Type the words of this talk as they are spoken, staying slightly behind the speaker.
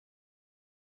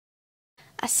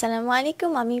আসসালামু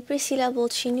আলাইকুম আমি প্রিসিলা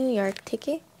বলছি নিউ ইয়র্ক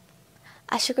থেকে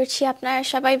আশা করছি আপনারা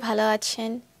সবাই ভালো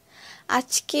আছেন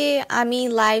আজকে আমি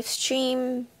লাইভ স্ট্রিম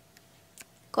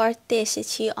করতে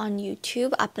এসেছি অন ইউটিউব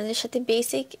আপনাদের সাথে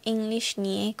বেসিক ইংলিশ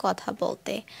নিয়ে কথা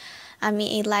বলতে আমি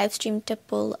এই লাইভ স্ট্রিমটা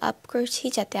পুল আপ করছি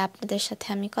যাতে আপনাদের সাথে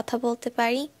আমি কথা বলতে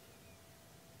পারি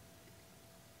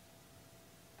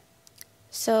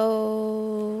সো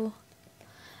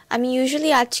আমি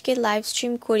usually আজকে লাইভ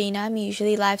স্ট্রিম করি না আমি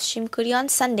usually লাইভ স্ট্রিম করি on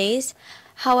Sundays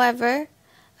however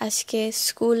আজকে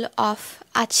স্কুল অফ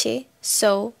আছে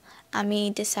সো আমি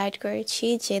ডিসাইড করেছি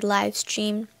যে লাইভ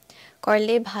স্ট্রিম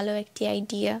করলে ভালো একটি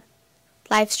আইডিয়া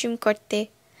লাইভ স্ট্রিম করতে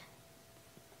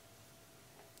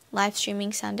live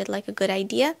streaming sounded like a good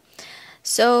idea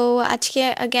so আজকে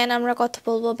again আমরা কথা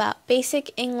বলবো about basic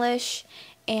English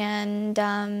and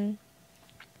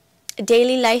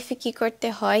daily life এ কি করতে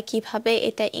হয় কিভাবে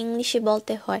এটা ইংলিশে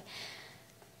বলতে হয়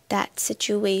that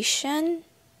situation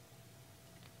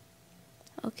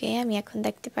ওকে আমি এখন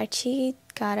দেখতে পাচ্ছি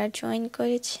কারা জয়েন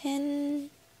করেছেন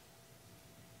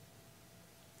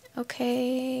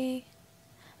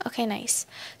okay nice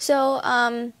so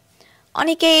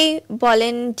অনেকেই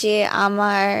বলেন যে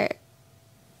আমার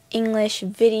English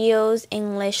videos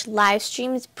English live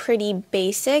streams pretty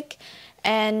basic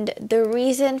and the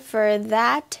reason for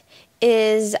that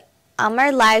is আমার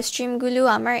live stream গুলো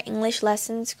আমার English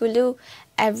lessons গুলো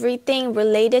everything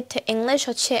related to English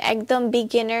হচ্ছে একদম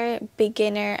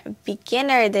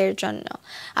beginnerদের জন্য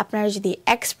আপনারা যদি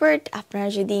expert আপনারা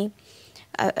যদি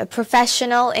a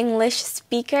professional English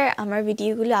speaker আমার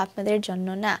ভিডিওগুলো আপনাদের জন্য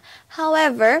না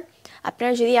however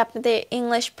আপনারা যদি আপনাদের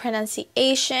English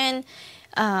pronunciation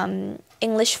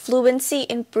English fluency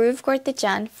improve করতে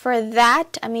চান for that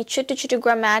আমি ছোট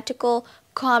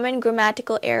common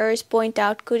grammatical errors point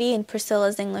out করি in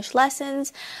Pricila's English lessons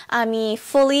আমি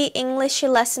fully English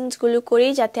lessons গুলো করি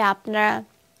যাতে আপনারা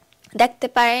দেখতে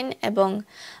পারেন এবং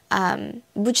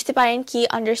বুঝতে পারেন কি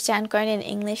understand করেন in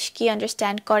English কি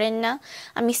understand করেন না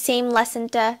আমি same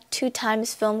lessonটা 2 times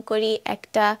film করি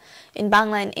একটা in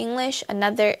Bangla and English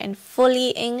another in fully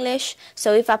English so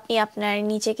if আপনি আপনার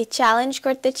নিজেকে challenge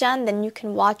করতে চান then you can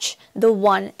watch the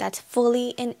one that's fully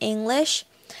in English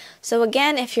so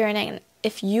again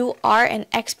if you are an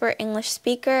expert English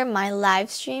speaker, my live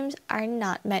streams are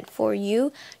not meant for you.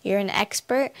 You're an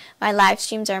expert. My live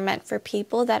streams are meant for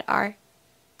people that are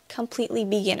completely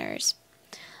beginners.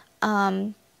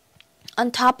 On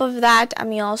top of that,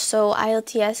 আমি also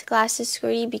IELTS classes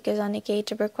করি because অনেকে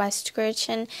এটা request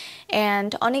করেছেন and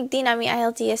অনেকদিন আমি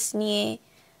IELTS নিয়ে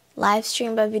live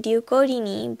stream বা video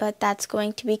করিনি but that's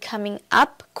going to be coming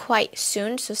up quite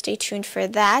soon so stay tuned for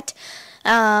that.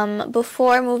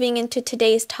 Before moving into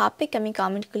today's topic, আমি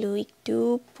comment গুলো একটু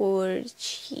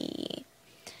পড়ছি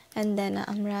and then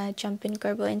আমরা jump in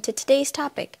করব into today's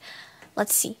topic.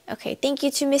 Let's see. Okay, thank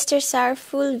you to Mr.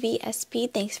 Sarful VSP.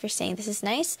 Thanks for saying this is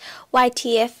nice.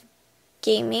 YTF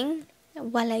Gaming.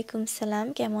 Walaikum salam.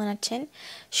 Kemon achen.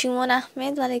 Shumon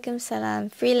Ahmed. Walaikum salam.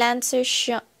 Freelancer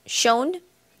Shone.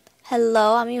 Hello,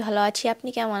 আমি ভালো আছি আপনি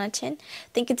কেমন আছেন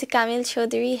Thank you to Kamil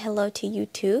Chaudhary. Hello to you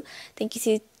too. Thank you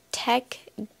to Tech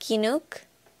Ginuk.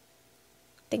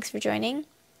 Thanks for joining.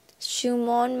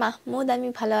 Shumon Mahmoud. আমি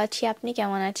ভালো আছি আপনি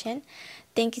কেমন আছেন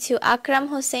Thank you to Akram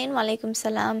Hussain. Walaikum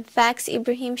salam. Fax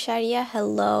Ibrahim Sharia.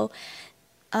 Hello.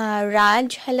 Raj.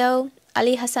 Hello.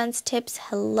 Ali Hassan's Tips.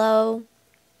 Hello.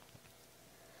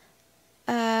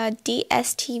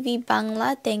 DSTV Bangla.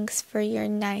 Thanks for your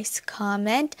nice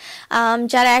comment.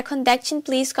 যারা এখন দেখছেন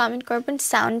please comment করবেন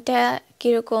soundটা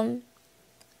কিরকম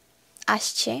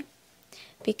আসছে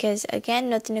because again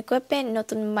নতুন equipment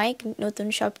নতুন mic নতুন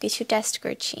সবকিছু test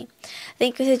করছি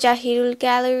thank you to Jahirul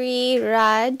Gallery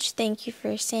Raj thank you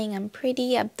for saying I'm pretty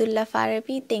Abdullah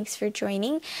Farabi thanks for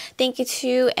joining thank you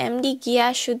to MD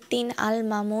Giyashuddin Al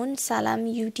Mamun Salam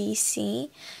UDC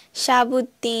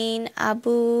Shabuddin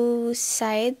Abu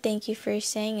Said thank you for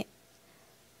saying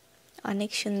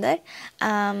অনেক সুন্দর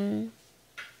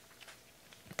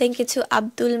thank you to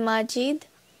Abdul Majid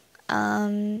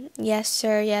yes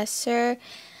sir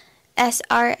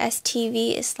SRSTV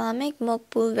Islamic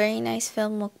Mokbul very nice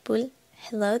film Mokbul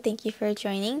hello thank you for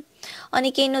joining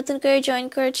অনেকেই নতুন করে join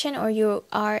করেছেন or you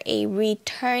are a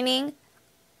returning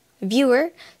viewer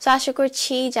so আশা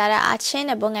করছি যারা আছেন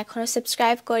এবং এখনো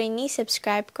সাবস্ক্রাইব করেননি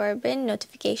সাবস্ক্রাইব করবেন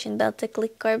নোটিফিকেশন বেলটা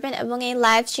ক্লিক করবেন এবং এই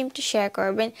লাইভ স্ট্রিমটি শেয়ার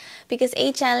করবেন বিকজ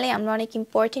এই চ্যানেলে আমরা অনেক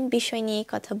ইম্পর্টেন্ট বিষয় নিয়ে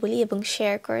কথা বলি এবং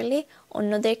শেয়ার করলে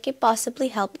অন্যদেরকে পসিবলি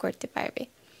হেল্প করতে পারবে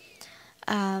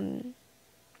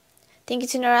Thank you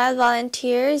to Noral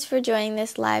volunteers for joining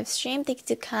this live stream. Thank you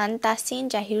to Khan Tasin,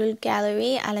 Jahirul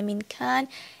Gallery, Alamin Khan,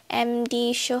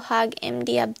 MD Shohag, MD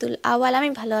Abdul Awal.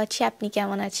 আমি ভালো আছি আপনি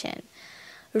কেমন আছেন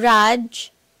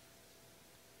Raj,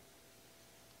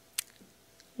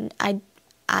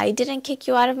 I didn't kick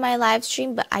you out of my live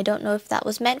stream, but I don't know if that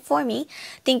was meant for me.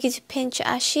 Thank you to Pinch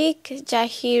Ashik,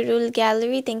 Jahirul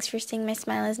Gallery. Thanks for saying my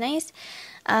smile is nice.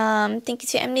 Thank you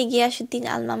to Emre Giyashuddin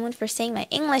Al Mamun for saying my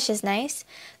English is nice.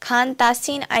 Khan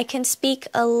Tasin, I can speak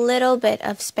a little bit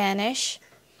of Spanish.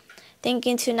 Thank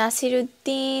you to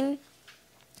Nasiruddin.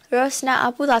 Rosna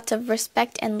Abu, lots of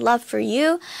respect and love for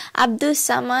you. Abdul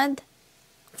Samad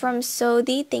from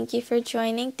Saudi, thank you for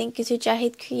joining. Thank you to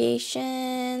Jahid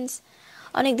Creations.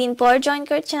 অনেক দিন পর join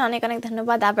করছেন, অনেক অনেক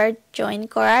ধন্যবাদ আবার join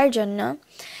করার জন্য।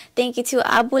 Thank you two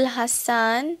Abul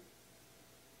Hasan.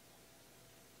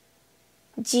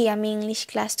 জি, আমি ইংলিশ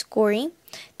ক্লাস করি।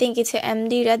 Thank you two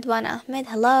MD Redwan Ahmed,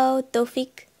 hello.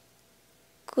 তৌফিক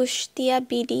কুশতিয়া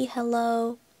BD, hello.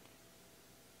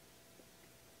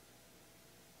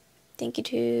 Thank you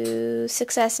to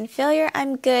Success and Failure.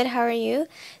 I'm good. How are you?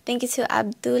 Thank you to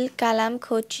Abdul Kalam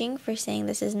Coaching for saying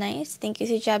this is nice. Thank you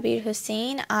to Jabir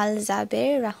Hussein, Al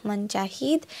Zabir, Rahman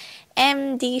Jahid,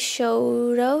 MD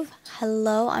Shourov.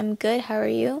 Hello, I'm good. How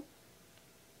are you?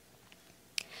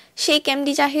 Sheikh MD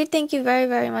Jahir, thank you very,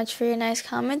 very much for your nice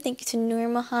comment. Thank you to Nur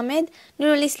Mohammed.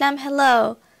 Nurul Islam, hello.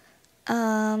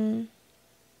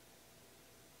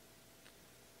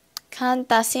 Khan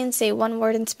Tasin, say one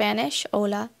word in Spanish.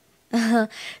 Hola.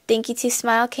 Thank you to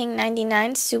Smile King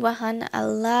 99, Subhan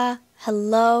Allah,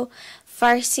 hello.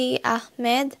 Farsi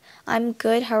Ahmed, I'm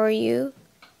good, how are you?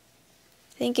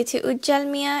 Thank you to Ujjal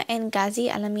Mia and Ghazi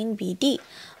Alamin BD.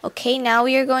 Okay, now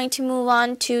we are going to move on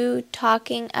to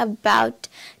talking about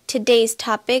today's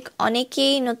topic.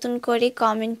 Onekei notun kore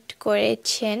comment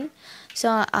korechen. So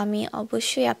আমি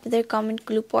অবশ্যই আপনাদের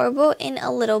কমেন্টগুলো পড়ব in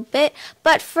a little bit,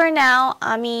 but for now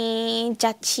আমি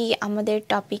যাচ্ছি আমাদের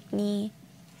topic নিয়ে।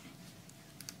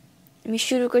 আমি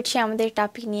শুরু করছি আমাদের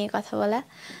টপিক নিয়ে কথা বলা।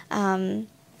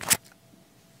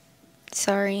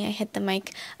 Sorry, I hit the mic.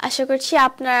 আশা করছি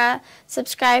আপনারা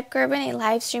সাবস্ক্রাইব করবেন, এই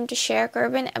লাইভ স্ট্রিমটা শেয়ার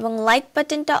করবেন এবং লাইক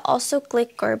বাটনটা অলসো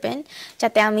ক্লিক করবেন,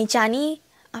 যাতে আমি জানি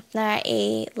আপনারা এই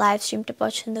লাইভ স্ট্রিমটা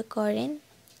পছন্দ করেন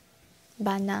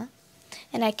বা না।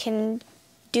 And I can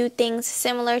do things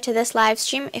similar to this live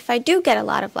stream if I do get a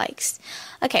lot of likes.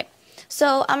 Okay. So,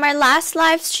 আমার last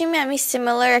live stream আমি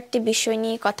similar একটি বিষয়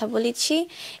নিয়ে কথা বলেছি।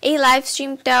 এই live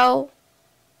streamটাও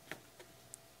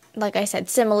like I said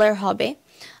similar হবে।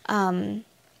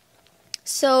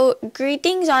 So,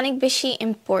 greetings অনেক বেশি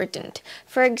important.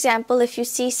 For example, if you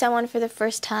see someone for the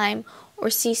first time or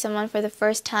see someone for the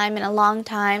first time in a long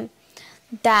time,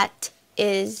 that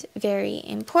is very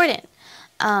important.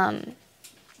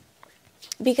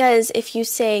 Because if you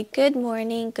say good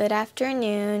morning, good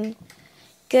afternoon,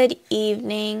 good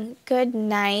evening, good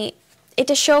night,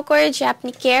 এটা show করে যে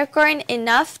আপনি care করেন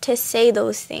enough to say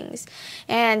those things,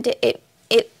 and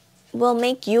it will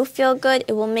make you feel good,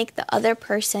 it will make the other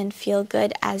person feel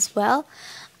good as well.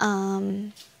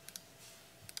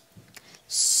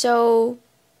 So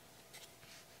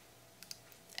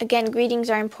again, greetings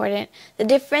are important. The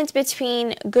difference between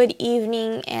good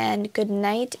evening and good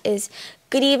night is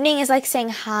good evening is like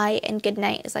saying hi, and good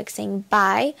night is like saying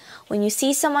bye. When you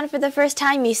see someone for the first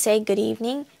time, you say good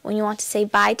evening. When you want to say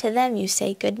bye to them, you say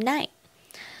good night.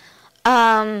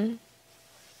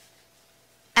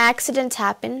 Accidents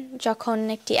happen. যখন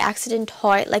একটি accident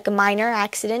হয়, like a minor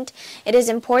accident, it is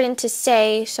important to say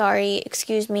sorry,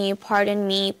 excuse me, pardon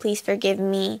me, please forgive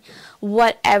me,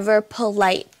 whatever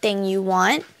polite thing you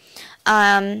want.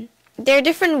 There are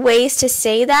different ways to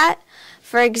say that.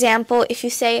 For example, if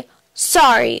you say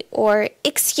sorry or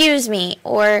excuse me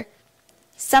or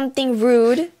something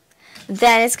rude,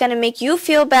 then it's going to make you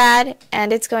feel bad and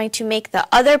it's going to make the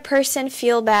other person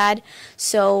feel bad.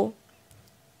 So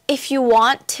if you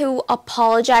want to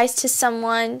apologize to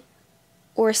someone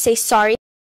or say sorry,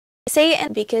 say it,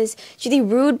 because যদি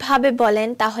rude ভাবে বলেন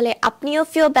তাহলে আপনিও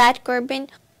feel bad করবেন।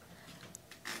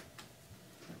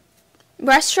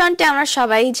 রেস্টুরেন্টে আমরা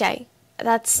সবাই যাই,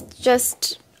 that's just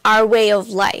our way of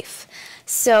life.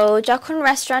 So যখন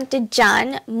রেস্টুরেন্টে যান,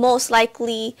 most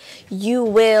likely you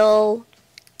will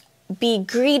be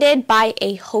greeted by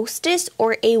a hostess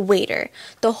or a waiter.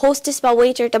 The hostess বা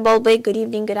waiter টা বলবে good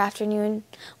evening, good afternoon,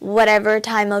 whatever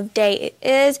time of day it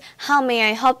is. How may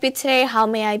I help you today? How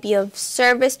may I be of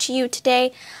service to you today?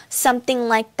 Something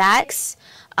like that.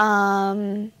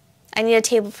 I need a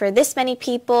table for this many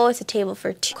people. It's a table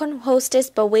for two. যখন hostess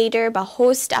বা waiter বা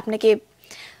host আপনাকে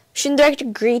সুন্দর একটা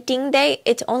greeting দেয়,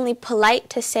 it's only polite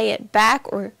to say it back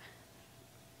or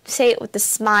say it with a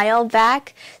smile back.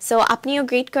 So apniyo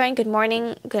greet karen good morning,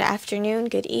 good afternoon,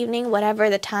 good evening, whatever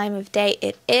the time of day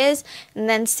it is, and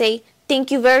then say thank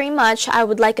you very much, I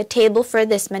would like a table for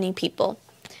this many people.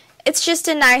 It's just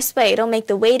a nice way. It'll make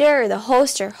the waiter or the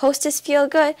host or hostess feel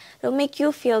good. It'll make you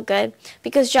feel good.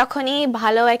 Because যখনই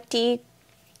ভালো একটি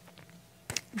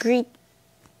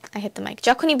I hit the mic.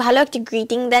 যখনই ভালো একটি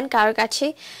greeting দেন কারোর কাছে,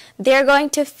 they're going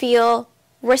to feel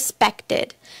respected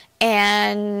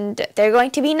and they're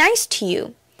going to be nice to you.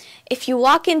 If you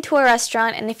walk into a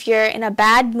restaurant and if you're in a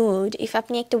bad mood, if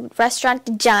আপনি একটা restaurant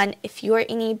যান, if you're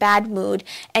in a bad mood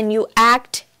and you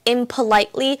act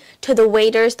impolitely to the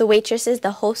waiters, the waitresses,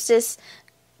 the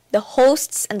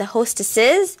hosts and the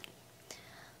hostesses,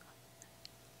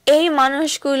 এই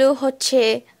মানুষগুলো হচ্ছে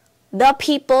the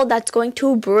people that's going to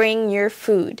bring your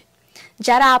food.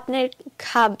 যারা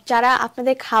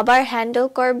আপনাদের খাবার handle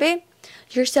করবে,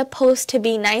 you're supposed to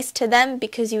be nice to them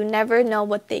because you never know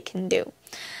what they can do.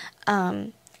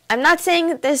 I'm not saying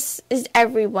that this is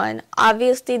everyone.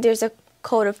 Obviously, there's a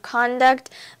code of conduct,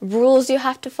 rules you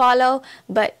have to follow,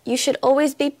 but you should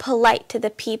always be polite to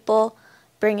the people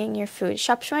bringing your food.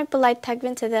 সবসময় polite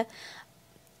থাকবেন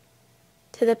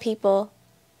to the people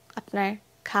আপনার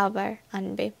খাবার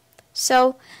আনবে. So,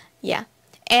 yeah.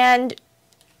 And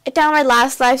এটা আমার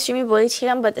last live stream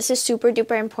বলেছিলাম, but this is super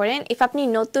duper important. If আপনি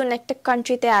নতুন একটা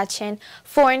countryতে আছেন,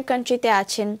 foreign countryতে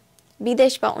আছেন,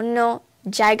 বিদেশ বা অন্য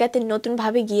জায়গাতে নতুন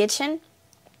ভাবে গিয়েছেন,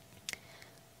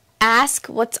 ask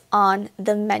what's on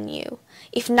the menu.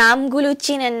 If নামগুলো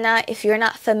চিনেন না, if you're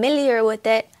not familiar with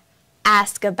it,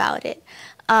 ask about it.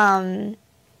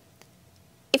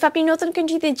 If আপনি নতুন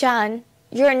countryতে যান,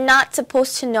 you're not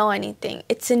supposed to know anything.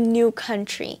 It's a new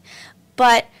country.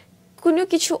 But কোনো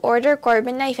কিছু order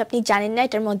করবেন না if আপনি জানেন না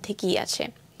এটার মধ্যে কি আছে.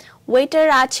 Waiter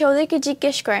আছে, ওদেরকে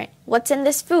জিজ্ঞেস করেন, what's in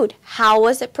this food? How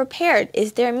was it prepared? Is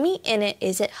there meat in it?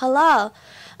 Is it halal?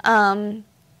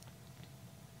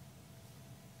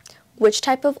 Which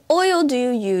type of oil do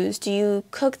you use? Do you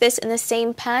cook this in the same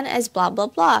pan as blah blah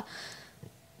blah?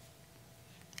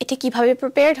 এটা কিভাবে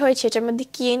prepared হয়েছে? এটার মধ্যে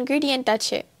কি ingredient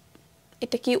আছে?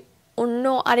 এটা কি অন্য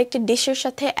আরেকটা ডিশের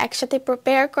সাথে একসাথে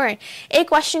prepare করেন? এই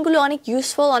কোয়েশ্চেনগুলো অনেক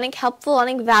ইউজফুল, অনেক হেল্পফুল,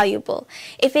 অনেক ভ্যালুয়েবল.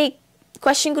 If এই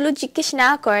কোয়েশ্চেনগুলো জিজ্ঞেস না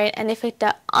করেন and if একটা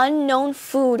unknown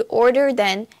food order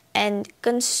then and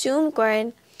consume করেন,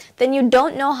 then you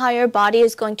don't know how your body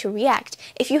is going to react.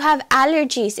 If you have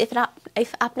allergies, if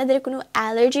আপনাদের কোনো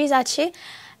allergies আছে,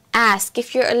 ask. If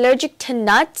you're allergic to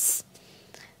nuts,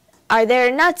 are there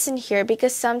nuts in here?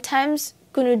 Because sometimes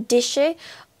কোনো ডিশে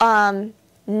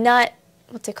nut,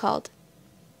 what's it called?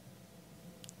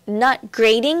 Nut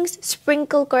gratings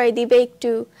sprinkle করে দিবে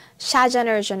একটু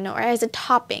সাজানোর জন্য or as a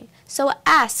topping. So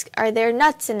ask, are there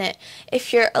nuts in it? If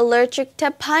you're allergic to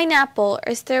pineapple,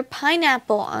 is there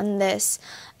pineapple on this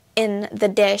in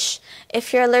the dish? If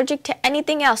you're allergic to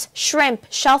anything else, shrimp,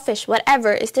 shellfish,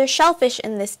 whatever, is there shellfish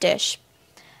in this dish?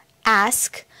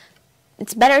 Ask.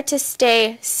 It's better to stay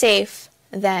safe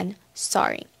than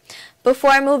sorry.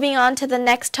 Before moving on to the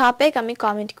next topic, আমি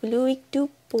কমেন্টগুলো একটু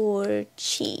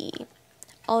পড়ছি.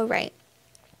 All right.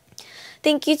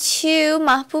 Thank you to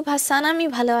Mahbub Hassan. আমি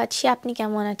ভালো আছি, আপনি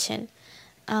কেমন আছেন?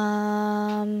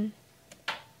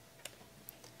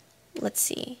 Let's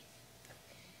see.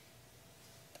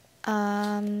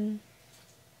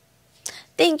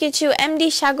 Thank you to MD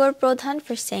Shagor Prodhan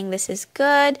for saying this is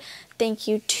good. Thank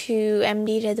you to MD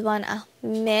Redwan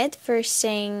Ahmed for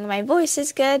saying my voice is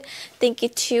good. Thank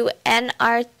you to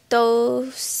NR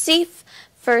Tosif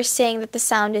for saying that the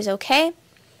sound is okay.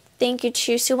 Thank you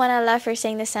to Subhanallah for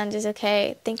saying the sound is okay.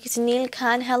 Thank you to Neil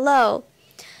Khan. Hello.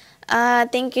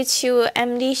 Thank you to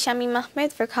MD Shamim Ahmed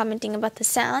for commenting about the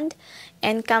sound.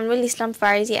 And Kamrul Islam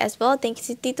Farzi as well. Thank you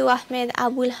to Titu Ahmed,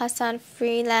 Abul Hassan,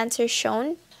 Freelancer Shown.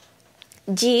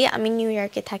 G, I'm in New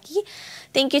York.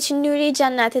 Thank you to Nuri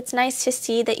Jannat. It's nice to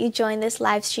see that you joined this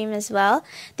live stream as well.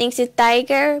 Thanks to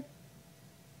Tiger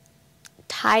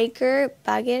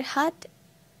Bagirhat.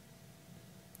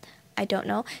 I don't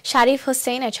know. Sharif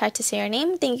Hussein, I tried to say your name.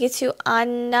 Thank you to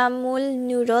Anamul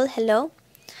Nurul. Hello.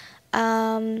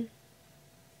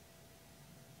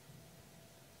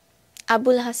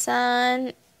 Abul Hassan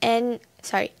and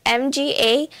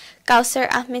MGA Kausar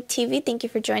Ahmed TV. Thank you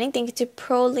for joining. Thank you to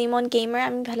Pro Lemon Gamer.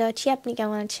 আমি ভালো আছি, আপনি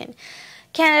কেমন আছেন?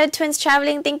 Canada Twins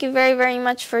Traveling, thank you very very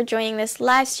much for joining this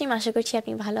live stream. আশা করছি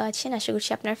আপনি ভালো আছেন, আশা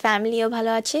করছি আপনার ফ্যামিলিও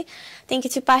ভালো আছে. Thank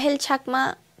you to Pahil Chakma.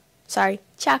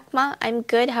 I'm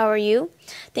good. How are you?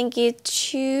 Thank you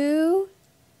to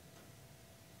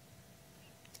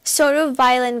Soru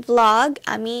Violent Vlog.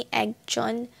 আমি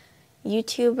একজন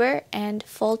YouTuber and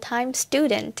full-time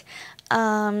student.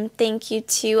 Thank you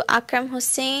to Akram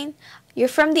Hussein.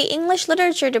 You're from the English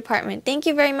Literature Department. Thank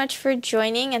you very much for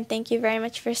joining and thank you very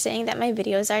much for saying that my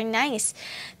videos are nice.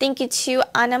 Thank you to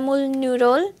Anamul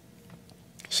Nurul.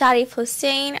 Sharif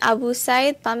Hussein, Abu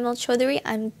Said, Pamil Chaudhary,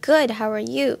 I'm good. How are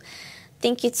you?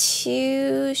 Thank you to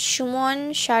Shumon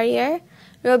Sharier,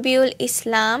 Robiul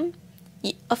Islam.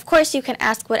 Of course, you can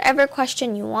ask whatever question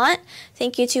you want.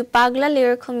 Thank you to Pagla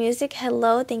Lyrical Music.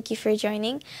 Hello, thank you for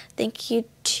joining. Thank you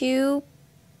to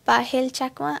Bahil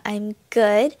Chakma. I'm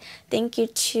good. Thank you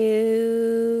to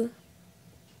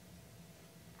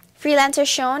Freelancer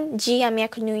Sean. Ji, ami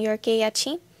এখন New York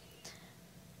achi.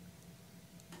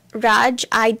 Raj,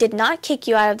 I did not kick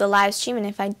you out of the live stream, and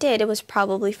if I did, it was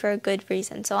probably for a good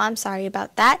reason. So I'm sorry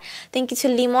about that. Thank you to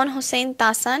Limon Hossein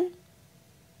Tasan.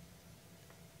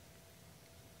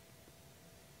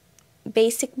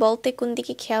 Basic bolte কোন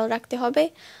দিকে খেয়াল রাখতে হবে?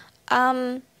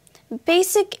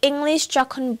 Basic English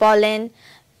যখন বলেন,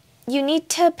 you need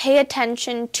to pay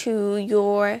attention to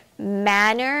your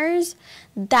manners.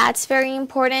 That's very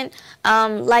important.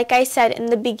 Like I said in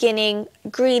the beginning,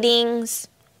 greetings,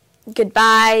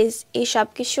 goodbyes, এসব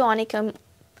কিছু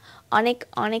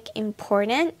অনেক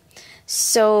important.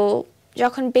 So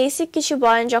যখন basic কিছু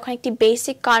বলেন, যখন একটি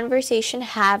basic conversation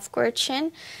have করছেন,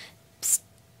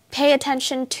 pay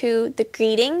attention to the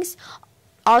greetings.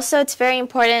 Also, it's very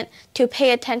important to pay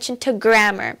attention to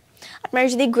grammar. আপনারা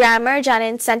যদি grammar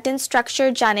জানেন, sentence structure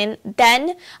জানেন, then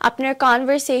আপনার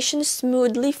conversation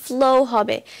smoothly flow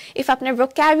হবে. If আপনার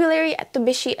vocabulary এত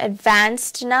বেশি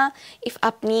advanced না, if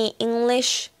আপনি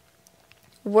English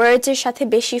words এর সাথে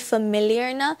বেশি familiar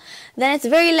না, then it's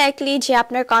very likely যে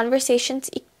আপনার conversations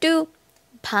একটু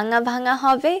ভাঙা ভাঙা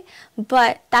হবে,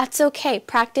 but that's okay.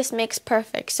 Practice makes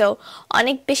perfect. So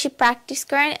অনেক বেশি practice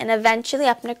করেন and eventually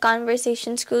আপনার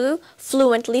conversations গুলো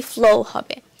fluently flow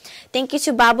হবে. Thank you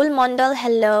to Babul Mondal.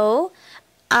 Hello.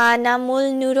 Anamul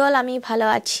Nurul, আমি ভালো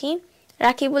আছি.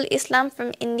 Rakibul Islam from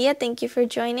India, thank you for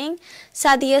joining.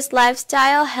 Sadia's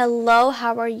Lifestyle, hello,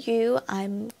 how are you?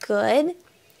 I'm good.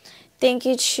 Thank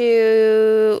you to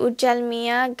Ujjal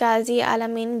Mia, Ghazi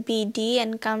Alamin BD,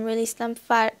 and Kamrul Islam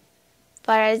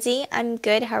Farazi. I'm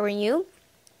good. How are you?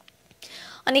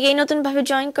 অনেকেই নতুনভাবে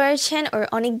join করেছেন or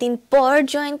অনেক দিন পর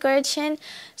join করেছেন,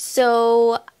 so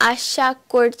আশা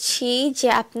করছি যে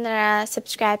আপনারা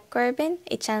সাবস্ক্রাইব করবেন,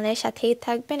 এই চ্যানেলের সাথেই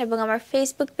থাকবেন এবং আমার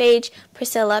ফেসবুক পেজ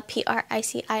Pricila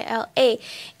Pricila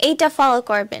এইটা ফলো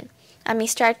করবেন. আমি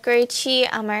স্টার্ট করেছি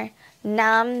আমার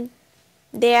নাম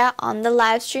there on the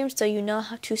live stream, so you know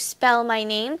how to spell my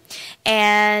name.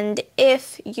 And if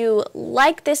you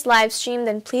like this live stream,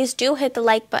 then please do hit the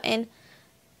like button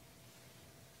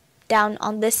down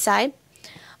on this side,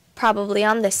 probably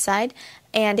on this side.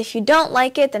 And if you don't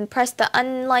like it, then press the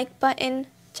unlike button.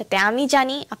 যাতে আমি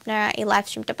জানি আপনারা এই live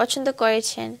স্ট্রিমটা পছন্দ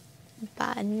করেছেন বা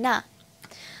না.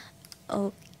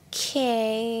 Okay.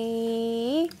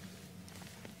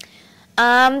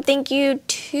 Thank you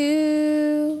to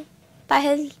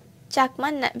Bahil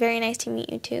Jakman. Very nice to meet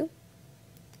you too.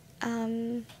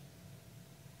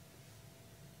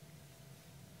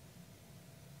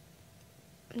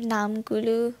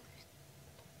 Namgulu.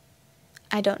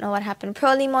 I don't know what happened.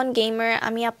 Prolimon Gamer.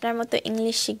 আমি আপনার মতো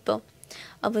ইংলিশ শিখবো.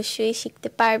 অবশ্যই শিখতে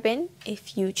পারবেন if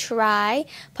you try.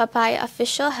 Papai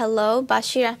Official. Hello.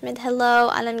 Bashir Ahmed. Hello.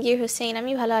 Alamgir Hussein.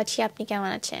 আমি ভালো আছি. আপনি কেমন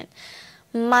আছেন?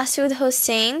 Masood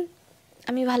Hussein.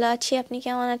 আমি ভালো আছি. আপনি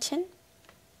কেমন আছেন?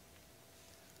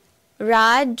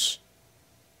 Raj,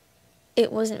 it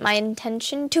wasn't my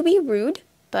intention to be rude,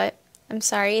 but I'm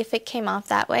sorry if it came off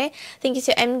that way. Thank you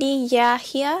to MD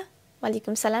Yahya.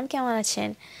 Walaikum salam. Keman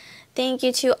achen. Thank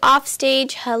you to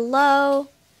Offstage. Hello.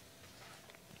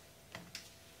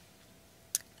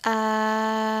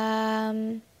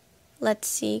 Let's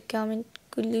see. Comment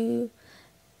gulu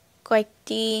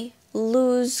koikti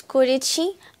lose করেছি,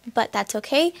 but that's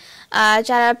okay.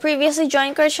 যারা previously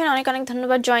join করেছেন অনেক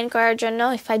ধন্যবাদ join করার জন্য.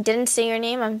 If I didn't say your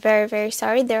name, I'm very, very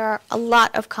sorry. There are a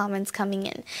lot of comments coming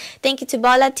in. Thank you to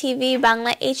Bala TV,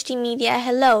 Bangla HD Media.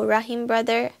 Hello, Rahim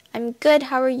brother. I'm good.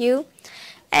 How are you?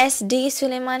 SD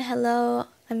Suleiman. Hello.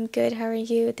 I'm good. How are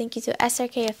you? Thank you to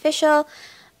SRK Official.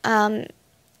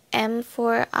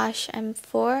 M4 Ash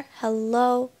M4. Hello.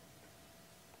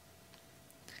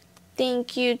 Thank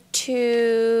you to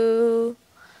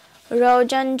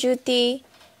Rojan Juti,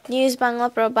 News Bangla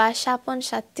Proba, Shapon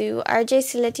Shatu, RJ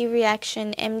Sileti Reaction,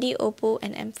 MD Oppo,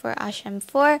 and M4 Ash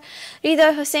M4.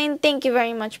 Ridor Hussein, thank you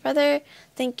very much, brother.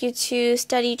 Thank you to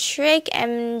Study Trick,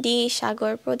 MD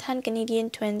Shagor Prodhan, Canadian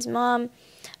Twins Mom.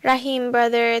 Rahim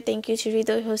brother, thank you to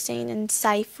Ridor Hussein and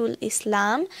Saiful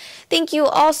Islam. Thank you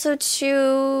also to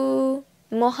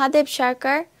Mohadeb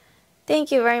Sharkar. Thank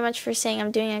you very much for saying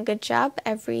I'm doing a good job.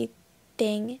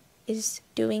 Everything is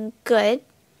doing good.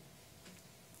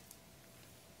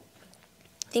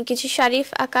 Thank you to Sharif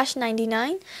Akash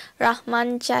 99,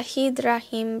 Rahman Jahid,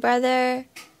 Rahim brother,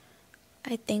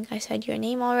 I think I said your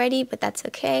name already, but that's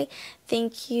okay.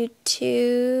 Thank you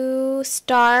to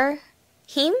Star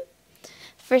Him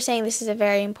for saying this is a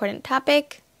very important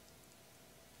topic.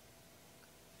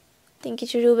 Thank you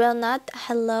to Rubel Nat.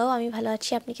 Hello, আমি ভালো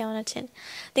আছি, আপনি কেমন আছেন?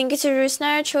 Thank you to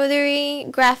Rusnar Chaudhary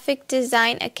Graphic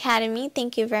Design Academy.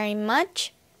 Thank you very much.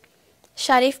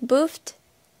 Sharif Booft.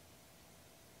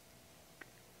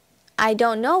 I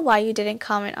don't know why you didn't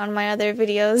comment on my other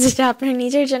videos. এটা আপনার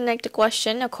নিজের জন্য একটা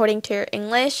question according to your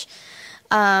English.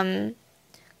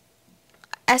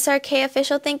 SRK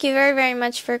official, thank you very, very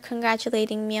much for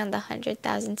congratulating me on the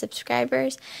 100,000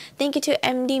 subscribers. Thank you to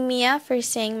MD Mia for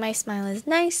saying my smile is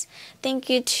nice. Thank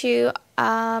you to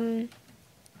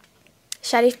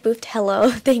Sharif Booft, hello.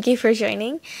 Thank you for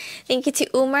joining. Thank you to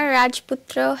Umar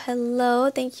Rajputro, hello.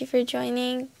 Thank you for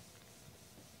joining.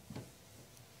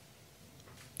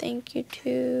 Thank you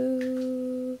to,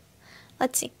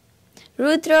 let's see,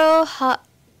 Rudro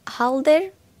Halder.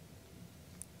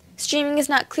 Streaming is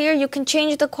not clear. You can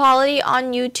change the quality on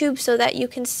YouTube so that you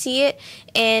can see it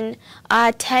in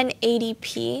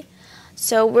 1080p.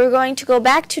 So we're going to go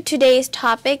back to today's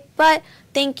topic, but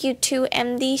thank you to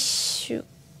MD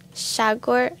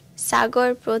Sagor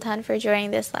Prodhan for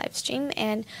joining this live stream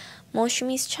and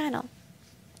Moshumi's channel.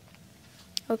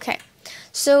 Okay,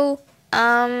 so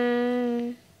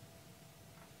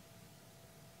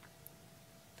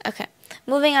okay.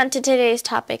 Moving on to today's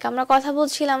topic, আমরা কথা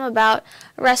বলছিলাম about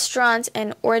restaurants and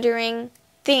ordering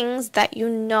things that you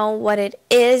know what it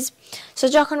is. So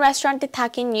যখন restaurant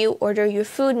থাকেন, you order your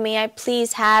food. May I please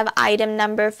have item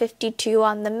number 52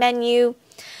 on the menu?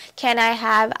 Can I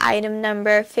have item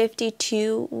number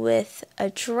 52 with a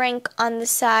drink on the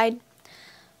side?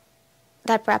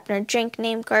 তারপর আপনার drink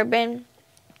name করবেন.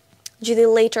 যদি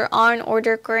later on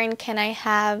order করেন, can I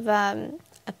have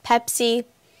a Pepsi?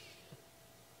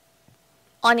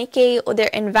 অনেকেই ওদের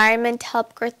environment help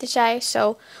করতে চায়, so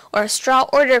or a straw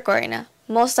order করে না.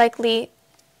 Most likely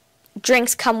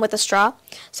drinks come with a straw.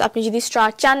 So আপনি যদি straw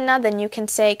চান না, then you can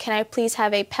say, can I please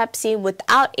have a Pepsi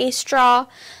without a straw?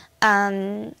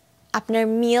 আপনার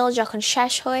meal যখন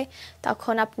শেষ হয়,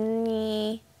 তখন আপনি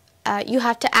you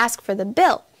have to ask for the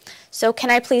bill. So can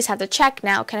I please have the check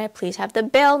now? Can I please have the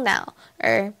bill now?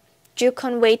 Or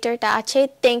যখন waiter টা আছে,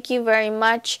 thank you very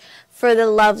much for the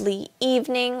lovely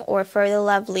evening or for the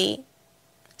lovely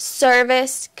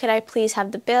service. Could I please have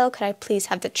the bill? Could I please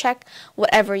have the check?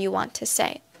 Whatever you want to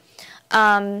say.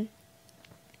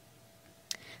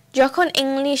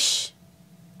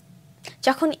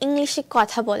 যখন ইংলিশে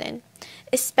কথা বলেন,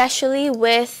 especially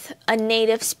with a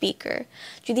native speaker,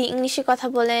 যদি ইংলিশে কথা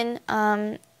বলেন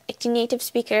একটি native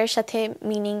speaker এর সাথে,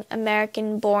 meaning American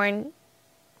born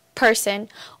person,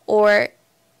 or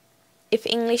if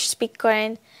English speak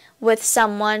করেন with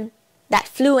someone that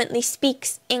fluently speaks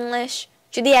English,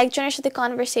 যদি একজনের সাথে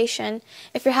conversation,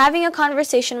 if you're having a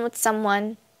conversation with someone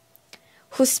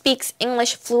who speaks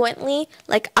English fluently,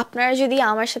 like আপনারা যদি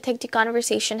আমার সাথে একটি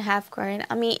conversation have করেন,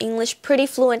 আমি English pretty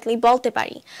fluently বলতে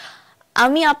পারি,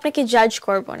 আমি আপনাকে judge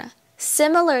করব না.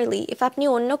 Similarly, if আপনি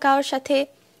অন্য কারোর সাথে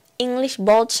English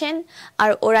বলছেন আর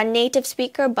ওরা native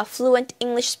speaker বা fluent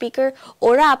English speaker,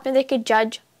 ওরা আপনাদেরকে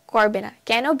judge করবে না.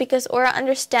 কেন? Because ওরা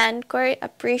understand করে,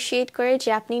 appreciate করে যে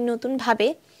আপনি নতুন ভাবে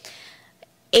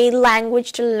এই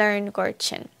ল্যাঙ্গুয়েজটা লার্ন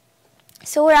করছেন.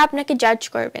 So ওরা আপনাকে জাজ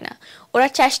করবে না. ওরা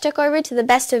চেষ্টা করবে to the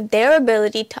best of their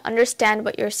ability to understand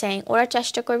what you're saying. ওরা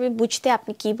চেষ্টা করবে বুঝতে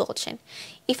আপনি কি বলছেন.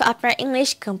 If আপনার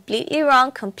English completely wrong,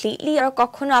 ওরা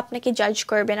কখনো আপনাকে জাজ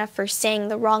করবে না for saying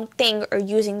the wrong thing or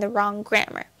using the wrong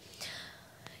grammar.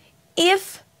 If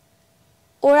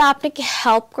ওরা আপনাকে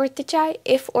help করতে চায়,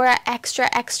 if ওরা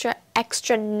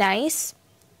extra nice,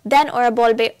 then ওরা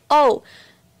বলবে, oh,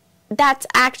 that's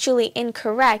actually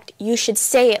incorrect, you should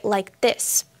say it like this.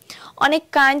 অনেক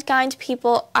kind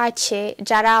people আছে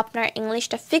যারা আপনার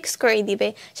ইংলিশটা ফিক্স করে দিবে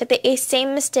যাতে এই সেম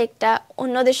মিস্টেকটা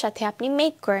অন্যদের সাথে আপনি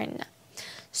মেক করেন না.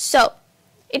 So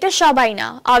এটা সবাই না.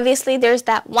 Obviously there's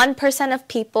that 1% of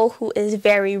people who is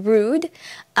very rude.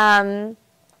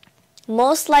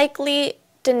 Most likely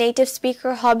the native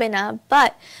speaker হবে না,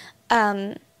 but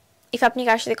if আপনি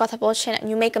কারোর সাথে কথা বলছেন and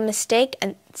you make a mistake,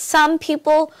 and some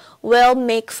people will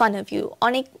make fun of you.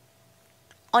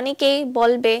 অনেকেই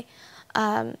বলবে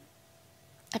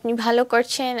আপনি ভালো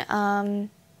করছেন,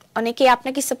 অনেকেই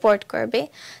আপনাকে সাপোর্ট করবে.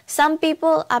 Some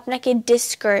people আপনাকে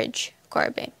discourage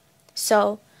করবে. So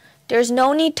there's no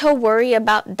need to worry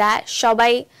about that.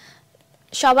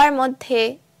 সবার মধ্যে,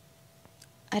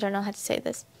 I don't know how to say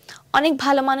this, অনেক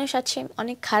ভালো মানুষ আছে,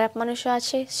 অনেক খারাপ মানুষও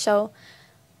আছে. So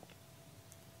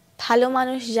ভালো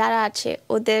মানুষ যারা আছে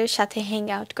ওদের সাথে hang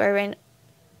out করবেন.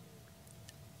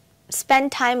 Spend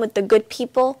time with the good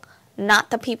people, not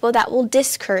the people that will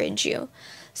discourage you.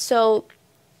 So,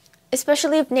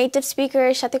 especially if native speaker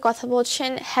সাথে কথা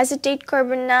বলছেন, hesitate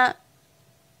করবেন না,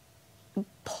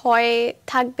 ভয়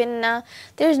থাকবেন না.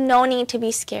 There's no need to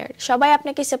be scared. সবাই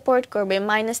আপনাকে support করবে,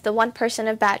 minus the 1%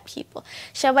 of bad people.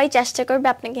 সবাই চেষ্টা করবে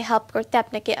আপনাকে help করতে,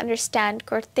 আপনাকে understand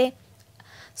করতে,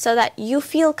 so that you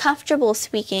feel comfortable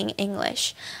speaking English.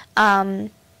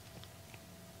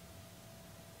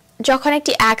 যখন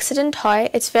একটি accident হয়,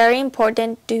 it's very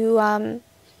important to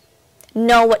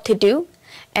know what to do,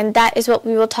 and that is what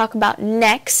we will talk about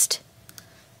next.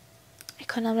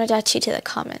 এখন আমরা যাচ্ছি to the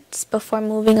comments before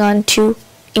moving on to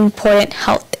important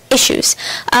health issues.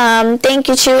 Thank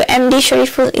you to MD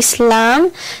Shariful Islam.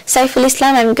 Saiful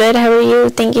Islam, I'm good. How are you?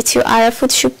 Thank you to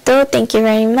Arafut Shupto. Thank you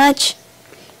very much.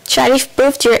 Sharif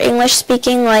proved your English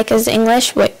speaking like as English.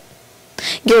 Wait.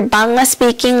 Your Bangla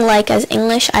speaking like as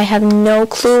English. I have no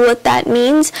clue what that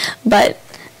means, but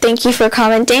thank you for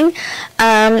commenting.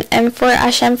 And for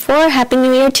Asham 4, Happy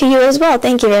New Year to you as well.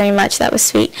 Thank you very much. That was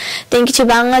sweet. Thank you to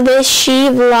Bangladeshi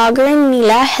vlogger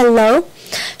Nila. Hello.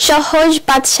 Shahoj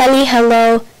Batshali. Hello.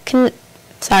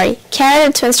 Canada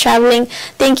Twins Traveling.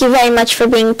 Thank you very much for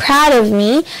being proud of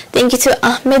me. Thank you to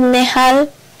Ahmed Nehal.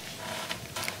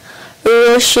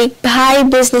 Roshik Bhai,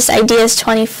 Business Ideas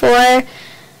 24.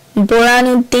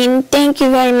 Boranuddin, thank you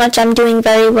very much. I'm doing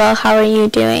very well. How are you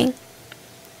doing?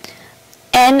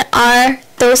 NR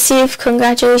Tosif,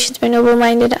 congratulations, my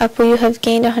noble-minded Apu. You have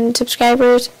gained 100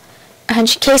 subscribers,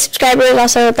 100k subscribers.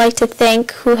 Also, I would like to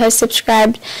thank who has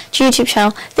subscribed to YouTube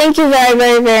channel. Thank you very,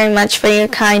 very, very much for your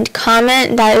kind comment.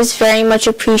 That is very much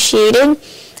appreciated.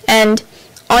 And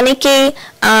অনেকে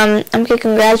আমাকে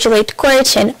congratulate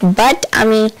করেছেন, but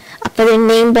আমি আপনাদের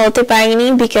name বলতে পারিনি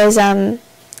because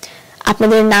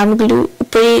আপনাদের নামগুলো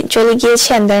উপরে চলে গিয়েছে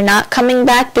and they're not coming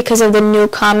back because of the new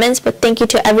comments. But thank you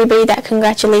to everybody that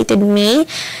congratulated me.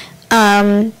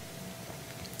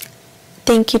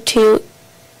 Thank you to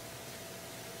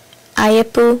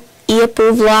Iapu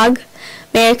vlog.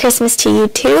 Merry Christmas to you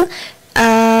too.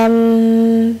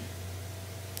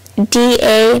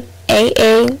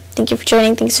 DAAA, thank you for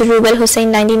joining. Thanks to Rubel Hussein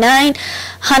 99,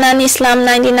 Hanan Islam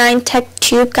 99, Tech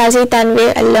Tube, Kazi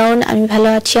Tanvir Alone. আমি ভালো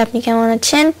আছি, আপনি কেমন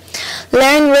আছেন?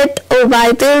 Learn with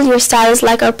Obaidul, your style is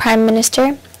like our Prime Minister.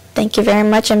 Thank you very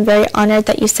much. I'm very honored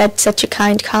that you said such a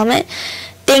kind comment.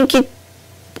 Thank you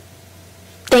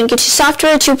to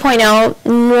Software 2.0,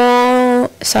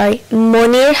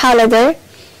 Monir Haladar,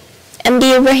 MD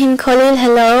Ibrahim Khalil,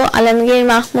 hello. Alamgir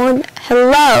Mahmoud,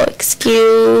 hello.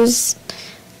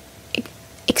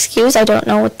 Excuse, I don't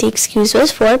know what the excuse was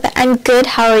for, but I'm good.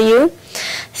 How are you?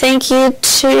 Thank you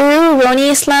to Roni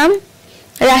Islam,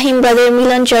 Rahim brother,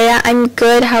 Milan Joya, I'm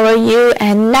good. How are you?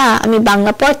 And na, ami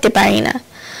bangla porte pari na.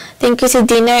 Thank you to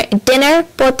Dinner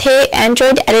Pothe,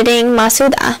 Android Editing,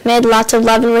 Masood Ahmed, lots of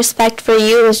love and respect for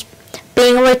you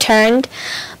being returned.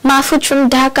 Mahfoud from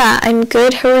Dhaka, I'm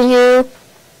good. How are you?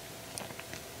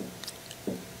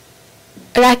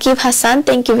 Rakib Hassan,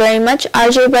 thank you very much.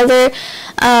 RJ brother,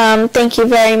 thank you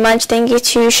very much. Thank you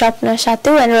to Shapna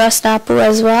Shatu and Rasnapu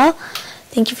as well.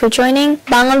 Thank you for joining.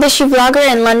 Bangladeshi vlogger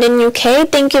in London, UK,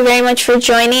 thank you very much for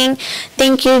joining.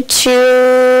 Thank you to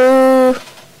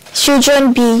Sujan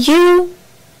BU,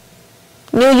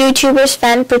 new YouTubers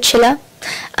fan Pricila.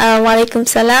 Walaikum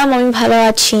salam, ami bhalo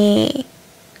achi.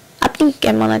 Apni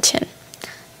kemon achen?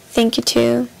 Thank you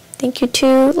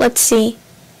too. Let's see.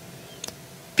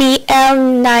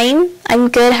 PL9, I'm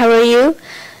good. How are you?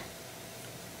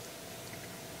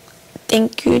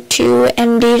 Thank you to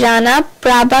MD Rana,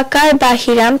 Prabhakar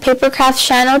Bahiram, Papercraft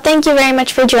channel. Thank you very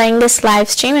much for joining this live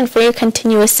stream and for your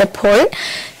continuous support.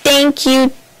 Thank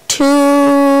you to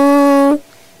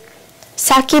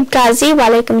Sakib Ghazi,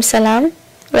 Walaikum Salam.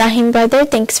 Rahim brother,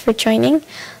 thanks for joining.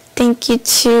 Thank you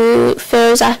to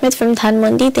Feroz Ahmed from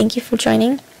Dhanmondi. Thank you for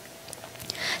joining.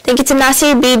 Thank you to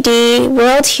Nasir BD,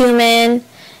 World Human.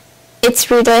 It's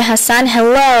Rudoy Hassan.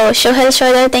 Hello. Shohel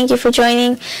Shoder, thank you for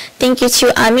joining. Thank you to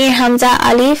Amir Hamza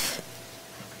Alif.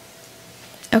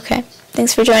 Okay.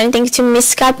 Thanks for joining. Thank you to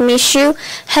Miskat Mishu.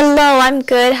 Hello, I'm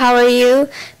good. How are you?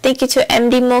 Thank you to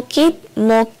MD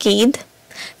Mokid.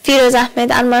 Firoz Ahmed,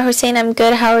 Anwar Hussein, I'm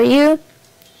good. How are you?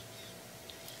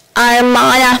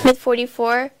 Arman Ahmed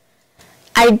 44.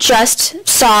 I just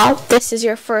saw this is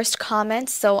your first comment,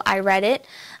 so I read it.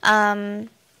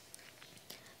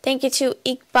 Thank you to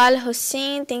Iqbal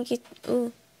Hussein. Thank you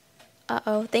to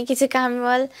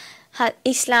Kamral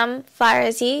Islam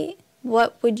Farazi.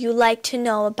 What would you like to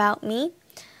know about me?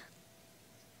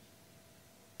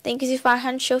 Thank you to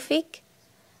Farhan Shofiq.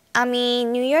 Ami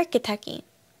New York e thaki.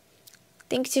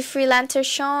 Thank you to Freelancer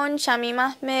Sean, Shamim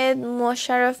Ahmed,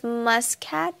 Mosharaf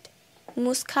Muscat.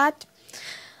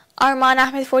 Arman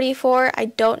Ahmed 44, I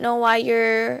don't know why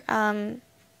you're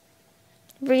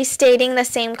restating the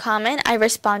same comment. I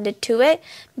responded to it.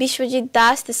 Bishwajit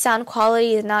Das, the sound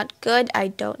quality is not good. I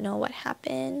don't know what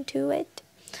happened to it.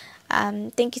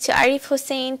 Thank you to Arif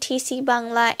Hussein, TC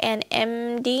Bangla, and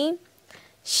MD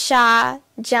Shah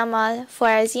Jamal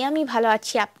Forazi. আমি ভালো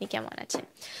আছি, আপনি কেমন আছেন?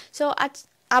 So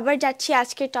আবার যাচ্ছি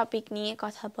আজকের topic নিয়ে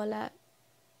কথা বলা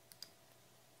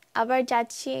আবার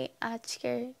যাচ্ছি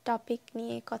আজকের টপিক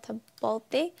নিয়ে কথা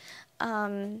বলতে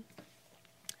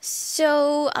সো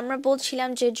আমরা বলছিলাম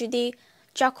যে যদি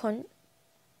যখন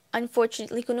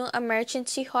unfortunately কোনো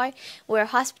emergency হয় where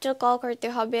hospital call করতে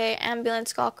হবে,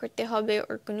 ambulance call করতে হবে,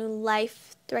 or কোনো life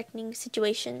threatening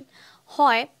situation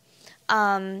হয়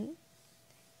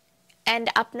and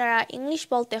আপনারা English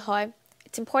বলতে হয়,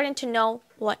 it's important to know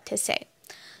what to say.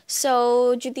 So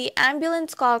যদি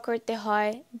ambulance call করতে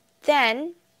হয়, then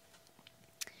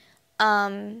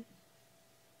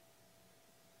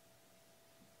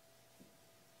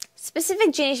স্পেসিফিক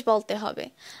জিনিস বলতে হবে।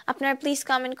 আপনারা প্লিজ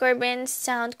কমেন্ট করবেন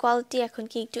সাউন্ড কোয়ালিটি এখন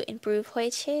কি একটু ইমপ্রুভ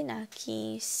হয়েছে নাকি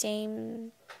সেম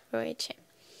রয়েছে।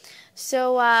 সো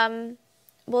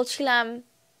বলছিলাম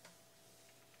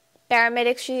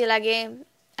প্যারামেডিক্স যদি লাগে,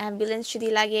 অ্যাম্বুলেন্স যদি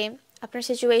লাগে, আপনার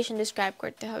সিচুয়েশন ডিসক্রাইব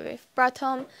করতে হবে।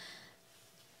 প্রথম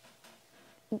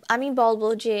আমি বলবো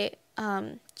যে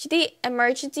যদি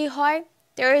এমার্জেন্সি হয়,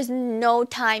 there is no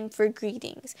time for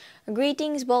greetings.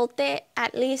 Greetings bolte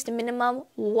at least minimum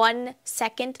 1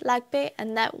 second lagbe, and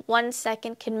that 1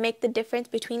 second can make the difference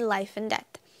between life and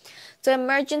death. So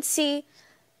emergency,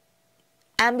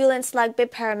 ambulance lagbe,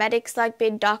 paramedics lagbe,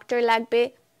 doctor lagbe,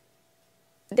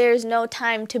 there is no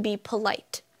time to be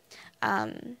polite.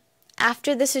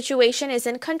 After the situation is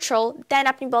in control, then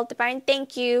apni bolte paren thank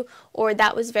you, or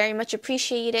that was very much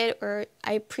appreciated, or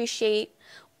I appreciate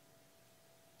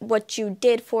what you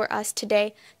did for us today,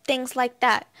 things like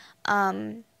that.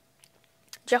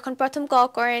 যখন প্রথম call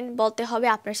করেন বলতে হবে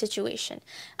আপনার situation.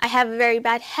 I have a very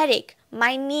bad headache.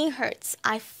 My knee hurts.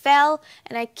 I fell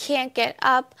and I can't get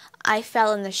up. I fell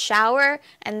in the shower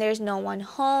and there's no one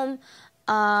home.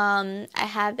 I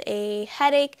have a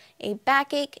headache, a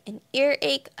backache, an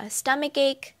earache, a stomach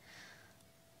ache.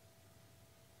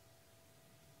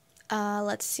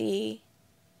 Let's see.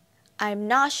 I'm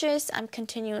nauseous, I'm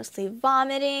continuously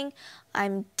vomiting,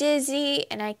 I'm dizzy,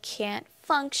 and I can't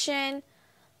function.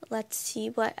 Let's see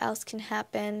what else can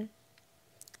happen.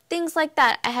 Things like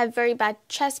that. I have very bad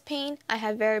chest pain, I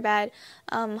have very bad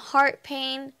heart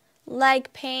pain, leg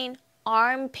pain,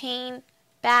 arm pain,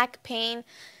 back pain.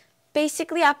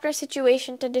 Basically, আপনার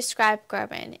situation to describe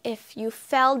করবেন. If you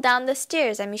fell down the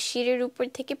stairs, আমি সিঁড়ির উপর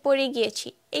থেকে পড়ে গিয়েছি,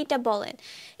 এইটা বলেন.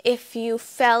 If you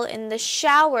fell in the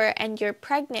shower and you're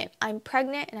pregnant, I'm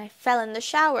pregnant and I fell in the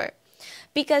shower.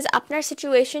 Because আপনার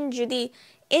situation যদি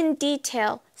in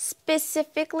detail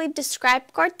specifically describe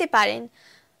করতে পারেন,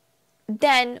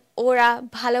 then ওরা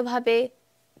ভালোভাবে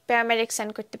paramedics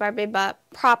send করতে পারবে বা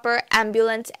proper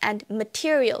ambulance and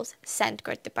materials send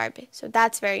করতে পারবে. So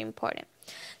that's very important.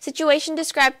 Situation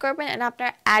describe করবেন and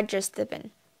আপনার address দেবেন।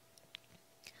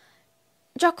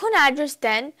 যখন address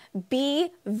then, be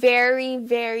very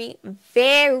very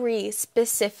very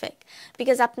specific,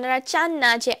 because আপনারা চান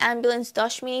না যে অ্যাম্বুলেন্স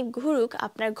 10 মিনিট ঘুরুক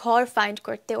আপনার ঘর ফাইন্ড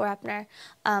করতে or আপনার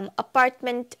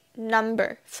apartment number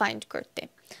find করতে।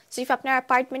 So if আপনার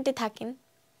apartmenটে থাকেন,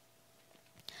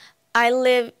 I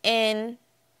live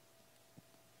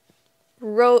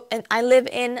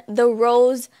in the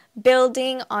Rose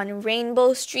building on Rainbow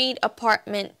Street,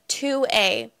 apartment 2A.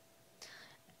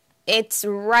 It's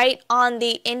right on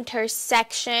the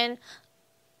intersection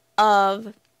of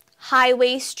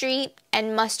Highway Street and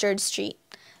Mustard Street.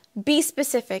 Be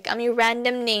specific. আমি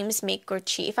random names make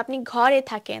করছি. If আপনি ঘরে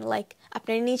থাকেন, like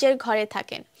আপনার নিজের ঘরে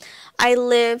থাকেন, I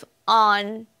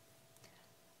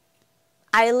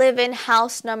live in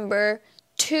house number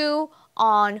 2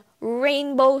 on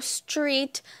Rainbow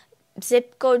Street. Zip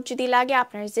code যদি লাগে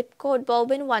আপনার zip code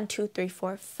বলবেন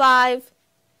 12345.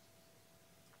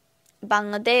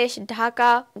 Bangladesh,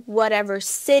 Dhaka, whatever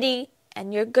city, and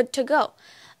you're good to go.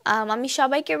 আমি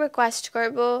সবাইকে রিকোয়েস্ট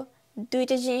করব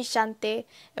দুইটা জিনিস জানতে,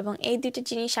 এবং এই দুইটা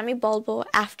জিনিস আমি বলবো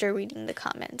after reading the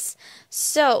comments.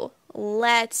 So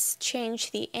let's change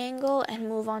the angle and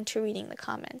move on to reading the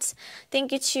comments. Thank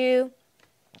you to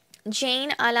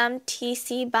Jane Alam TC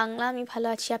Bangla, আমি ভালো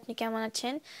আছি, আপনি কেমন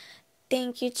আছেন?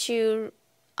 Thank you to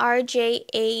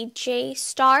RJAJ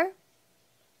Star.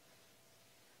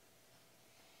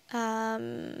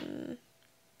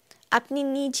 আপনি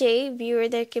নিজেই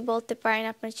ভিউয়ারদেরকে বলতে পারেন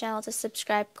আপনার চ্যানেলটা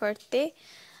সাবস্ক্রাইব করতে।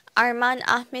 আরমান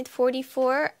আহমেদ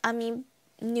 44, আমি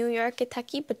নিউ ইয়র্কে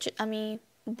থাকি, বাট আমি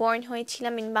বর্ন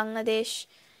হয়েছিলাম in Bangladesh,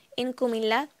 in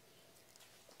Comilla.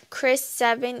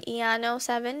 Chris7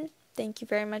 Iano7, thank you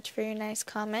very much for your nice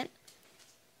comment.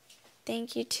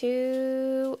 Thank you to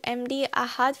MD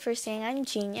Ahad for saying I'm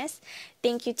genius.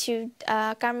 Thank you to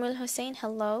Kamrul Hussein,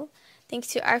 hello. Thanks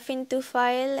to Arfin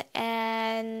Tufail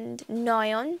and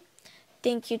Noyon.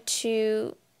 Thank you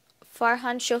to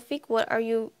Farhan Shofiq. What are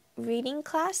you reading,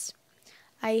 class?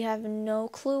 I have no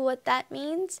clue what that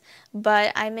means,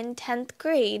 but I'm in 10th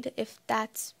grade, if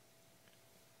that's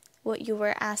what you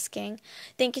were asking.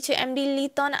 Thank you to MD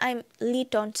Liton.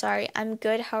 I'm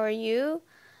good. How are you?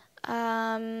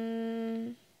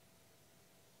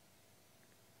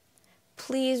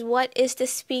 Please, what is the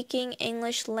speaking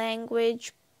English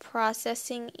language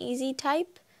processing easy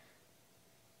type?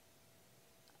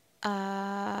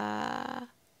 I'm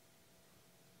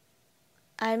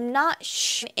not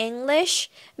sure.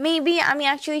 English, maybe. I'm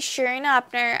actually sure na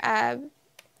apnar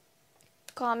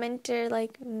commenter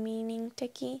like meaning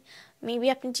teki. Maybe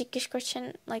apni jiggesh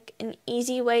korchen like an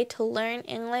easy way to learn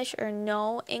English or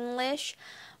know English.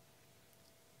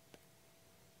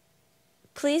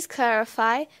 Please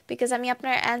clarify because আমি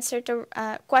আপনার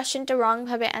কোয়েশ্চেনটা রং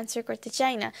ভাবে answer করতে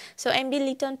চাই না so MD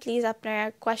Liton please আপনার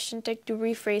কোয়েশ্চেনটা একটু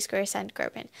রিফ্রেজ করে সেন্ড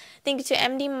করবেন thank you two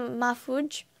MD Mahfuz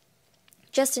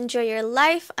just enjoy your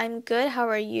life I'm good how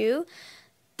are you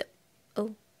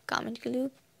কমেন্টগুলো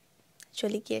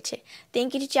চলে গিয়েছে thank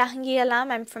you two Jahangir Alam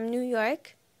I'm from New York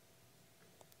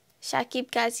Shakib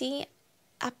Gazi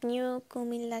আপনিও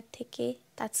কুমিল্লা থেকে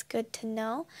that's good to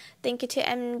know thank you to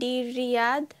MD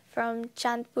Riyadh from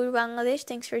Chandpur, Bangladesh.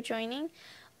 Thanks for joining.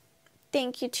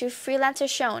 Thank you to Freelancer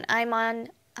Shown. I'm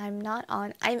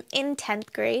in 10th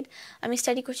grade. I'm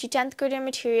studying 10th grader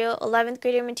material, 11th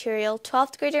grader material,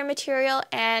 12th grader material,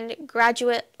 and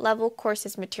graduate level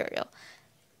courses material.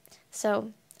 So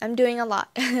I'm doing a lot.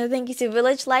 Thank you to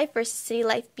Village Life versus City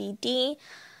Life BD.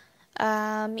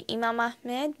 Imam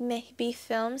Ahmed, Mehbi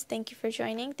Films. Thank you for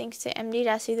joining. Thanks to MD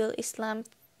Rasidul Islam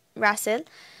Rasil.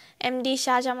 MD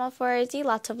Shah Jamal Farzi,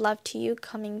 lots of love to you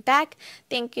coming back.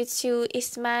 Thank you to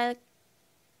Ismail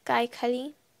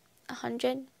Kaikali,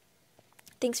 100.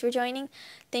 Thanks for joining.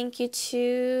 Thank you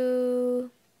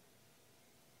to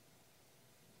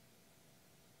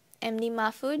MD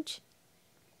Mahfuj.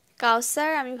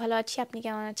 Kausar, আমি ভালো আছি আপনি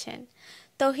কেমন আছেন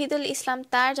তৌহিদুল ইসলাম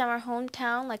তাজ আমার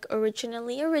hometown like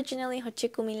originally হচ্ছে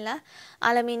কুমিল্লা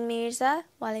আলামিন মির্জা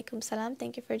ওয়ালাইকুম সালাম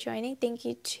thank you for joining thank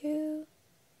you to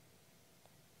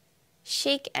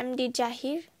Sheikh MD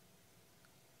Jahir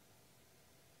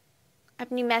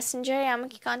আপনি মেসেঞ্জারে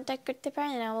আমাকে কন্টাক্ট করতে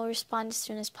পারেন and I will respond as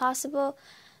soon as possible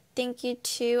thank you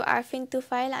to Arfin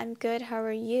Tufail I'm good how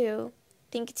are you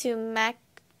thank you to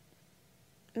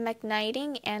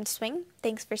McKnighting and Swing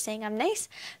thanks for saying I'm nice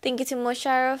thank you to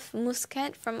Musharraf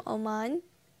Muscat from Oman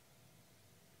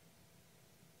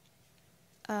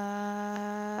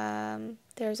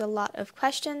there's a lot of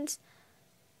questions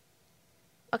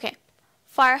okay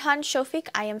Farhan Shofiq,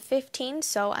 I am 15,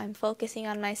 so I'm focusing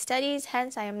on my studies,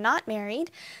 hence I am not married.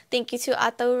 Thank you to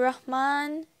Ataur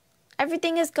Rahman.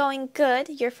 Everything is going good.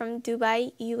 You're from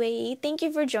Dubai, UAE. Thank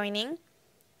you for joining.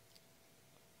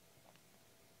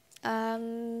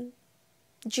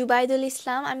 Jubaidul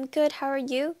Islam, I'm good. How are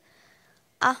you?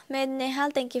 Ahmed Nehal,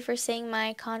 thank you for saying my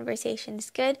conversation is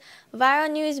good.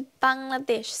 Viral News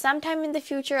Bangladesh. Sometime in the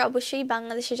future, obviously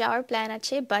Bangladesh is our plan,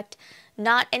 but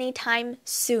not anytime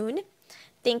soon.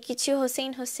 Thank you to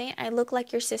Hussein. I look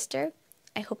like your sister.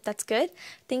 I hope that's good.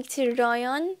 Thank you to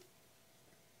Royan.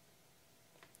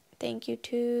 Thank you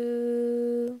to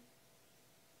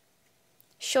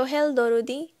Shohel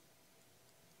Dorudi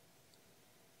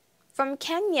from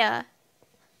Kenya.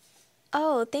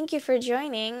 Oh, thank you for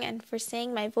joining and for saying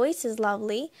my voice is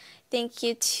lovely. Thank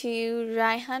you to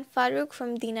Raihan Farouk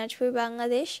from Dinajpur,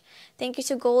 Bangladesh. Thank you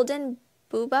to Golden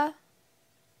Booba.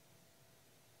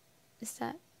 Is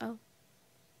that? Oh.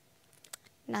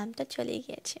 নামটা চলে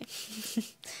গিয়েছে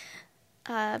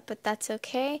but that's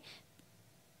okay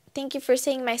thank you for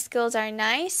saying my skills are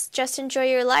nice just enjoy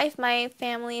your life my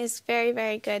family is very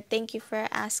very good thank you for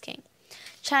asking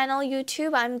channel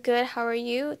YouTube I'm good how are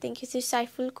you thank you to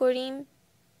Saiful Karim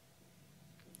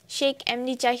Sheikh MD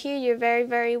Jahir you're very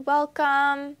very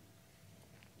welcome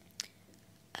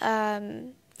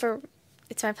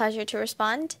it's my pleasure to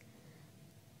respond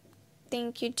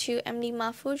Thank you to MD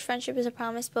Mahfouz. Friendship is a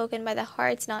promise spoken by the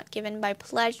heart. It's not given by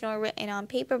pledge nor written on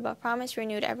paper, but promise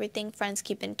renewed everything. Friends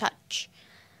keep in touch.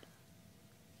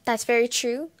 That's very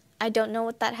true. I don't know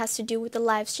what that has to do with the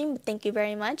live stream, but thank you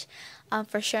very much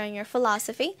for sharing your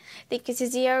philosophy. Thank you to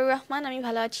Ziaur Rahman. Ami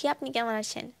bhalo achi. Apni kemon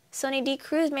achen? Sony D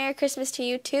Cruz, Merry Christmas to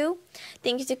you too.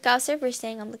 Thank you to Kausar for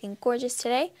saying I'm looking gorgeous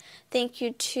today. Thank you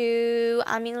to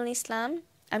Aminul Islam.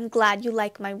 I'm glad you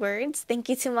like my words. Thank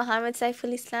you to Muhammad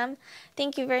Saiful Islam.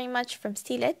 Thank you very much from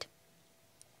Silet.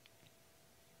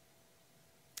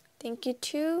 Thank you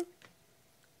to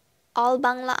All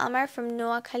Bangla Amar from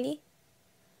Noakhali.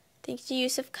 Thank you to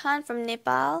Yusuf Khan from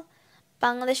Nepal.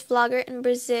 Bangladesh vlogger in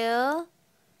Brazil.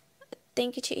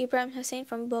 Thank you to Ibrahim Hussein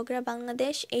from Bogra,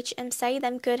 Bangladesh. HM Saeed,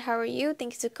 I'm good, how are you?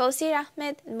 Thank you to Kosir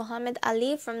Ahmed and Mohammed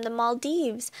Ali from the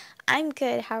Maldives. I'm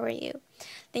good, how are you?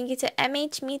 Thank you to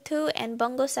MH Mitu and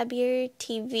Bongo Sabir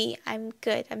TV. I'm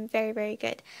good, I'm very, very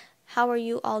good. How are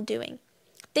you all doing?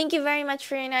 Thank you very much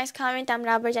for your nice comment.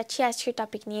 আমরা আবার যাচ্ছি আজকের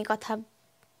topic নিয়ে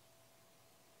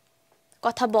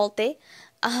কথা বলতে।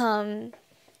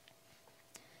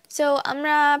 So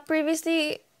আমরা previously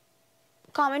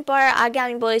comment পড়ার আগে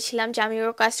আমি বলেছিলাম যে আমি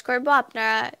রিকোয়েস্ট করব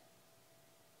আপনারা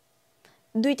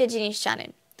দুইটা জিনিস জানেন,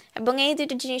 এবং এই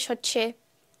দুইটা জিনিস হচ্ছে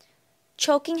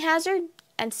choking hazard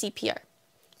and CPR.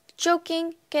 Choking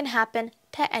can happen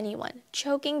to anyone.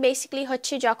 Choking basically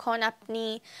হচ্ছে যখন আপনি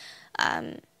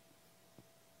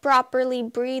properly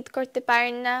breathe করতে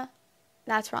পারেন না।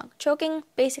 That's wrong. Choking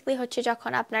basically হচ্ছে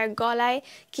যখন আপনার গলায়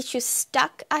কিছু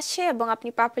stuck আছে এবং আপনি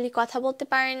properly কথা বলতে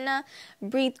পারেন না,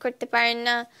 breathe করতে পারেন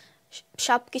না,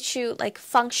 সব কিছু like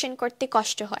function করতে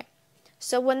কষ্ট হয়।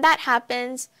 So when that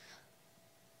happens,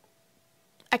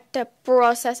 একটা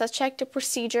process আছে, একটা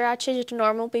procedure আছে যেটা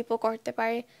normal people করতে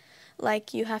পারে, like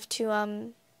you have to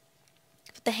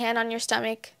put the hand on your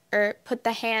stomach or put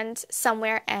the hands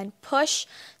somewhere and push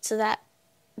so that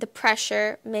the pressure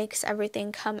makes everything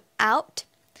come out.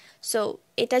 So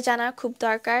এটা জানা খুব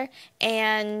দরকার।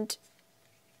 And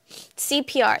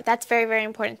CPR, that's very, very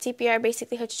important. CPR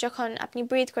basically হচ্ছে যখন আপনি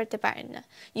breathe করতে পারেন না।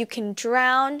 You can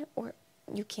drown or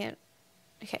you can't.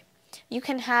 Okay. You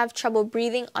can have trouble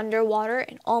breathing underwater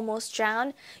and almost drown.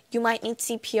 You might need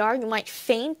CPR. You might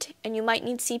faint and you might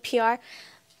need CPR.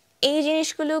 এই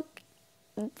জিনিসগুলো,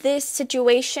 this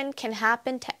situation can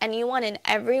happen to anyone and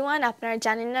everyone. আপনারা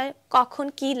জানেন না কখন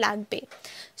কি লাগবে।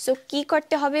 So কি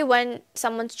করতে হবে when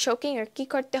someone's choking, or কি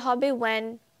করতে হবে when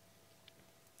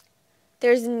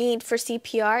there's a need for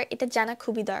CPR, এটা জানা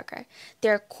খুবই দরকার।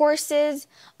 There are courses,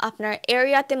 আপনার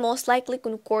এরিয়াতে most likely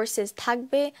কোনো courses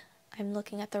থাকবে। I'm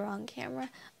looking at the wrong camera.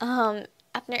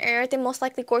 আপনার এরিয়াতে most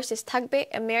likely courses থাকবে।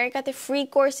 আমেরিকাতে free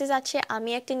courses আছে,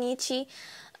 আমি একটা নিয়েছি।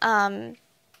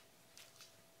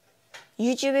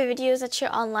 ইউটিউবে ভিডিওস আছে,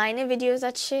 অনলাইনে ভিডিওস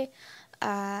আছে।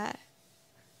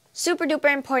 Super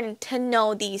duper important to know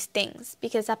these things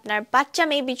because আপনার বাচ্চা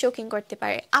maybe choking করতে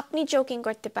পারে, আপনি choking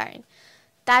করতে পারেন।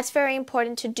 That's very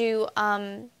important to do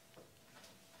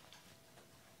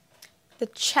the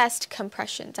chest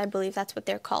compressions, I believe that's what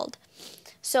they're called.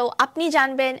 So আপনি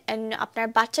জানবেন, and আপনার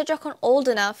বাচ্চা যখন old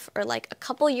enough or like a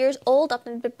couple years old,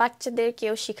 আপনার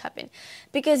বাচ্চাদেরকেও শিখাবেন,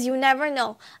 because you never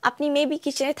know. আপনি maybe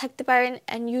কিচেনে থাকতে পারেন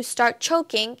and you start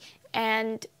choking,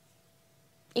 and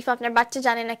if আপনার বাচ্চা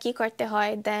জানে না কি করতে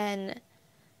হয়, then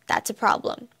that's a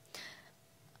problem.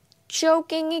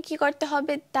 Choking এ কি করতে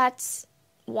হবে, that's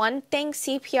one thing.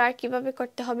 CPR কিভাবে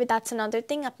করতে হবে, that's another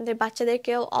thing. আপনাদের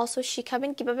বাচ্চাদেরকেও also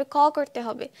শিখাবেন কিভাবে কল করতে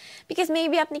হবে, because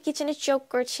maybe আপনি কিচেনে choke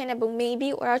করছেন এবং maybe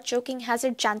ওরা choking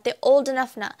hazard জানতে old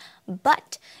enough না, but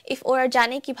if ওরা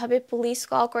জানে কিভাবে police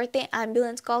call করতে,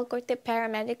 ambulance call করতে,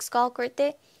 paramedics call করতে,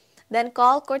 then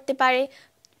call করতে পারে,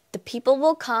 the people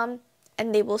will come and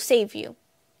they will save you.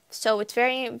 So it's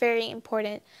very, very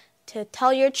important to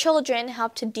tell your children how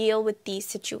to deal with these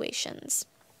situations.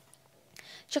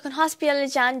 যখন হসপিটালে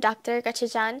যান, ডাক্তারের কাছে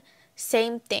যান,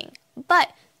 same thing. But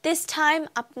this time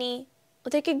আপনি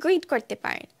ওদেরকে greet করতে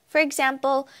পারেন. For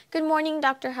example, good morning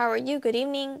doctor, how are you? Good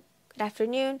evening, good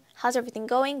afternoon, how's everything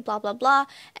going? Blah, blah, blah.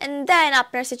 And then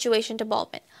আপনার situationটা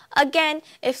বলবেন. Again,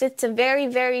 if it's a very,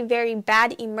 very, very bad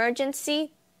emergency,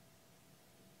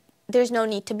 there's no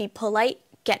need to be polite.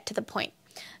 Get to the point.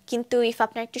 কিন্তু if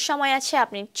আপনার একটু সময় আছে,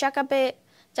 আপনি check আপে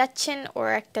যাচ্ছেন or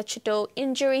একটা ছোট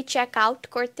injury check out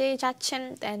করতে যাচ্ছেন,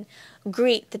 then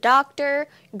greet the doctor,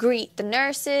 greet the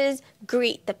nurses,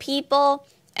 greet the people,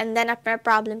 and then আপনার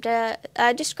প্রবলেমটা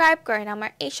describe করেন, আমার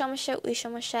এই সমস্যা, ওই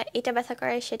সমস্যা, এটা ব্যথা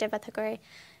করে, সেটা ব্যথা করে,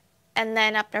 and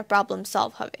then আপনার problem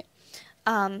solve হবে।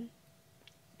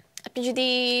 আপনি যদি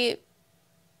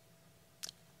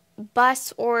বাস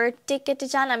or টিকেটে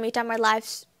যান, আমি এটা আমার লাইফ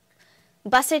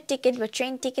বাসের টিকিট বা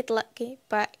ট্রেন টিকিট লাগে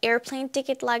বা এয়ারপ্লেন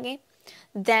টিকিট লাগে,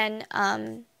 then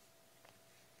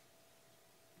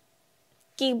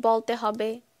কি বলতে হবে,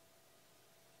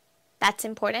 that's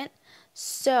important.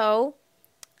 So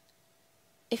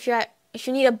if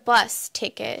you need a bus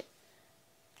ticket,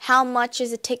 how much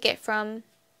is a ticket from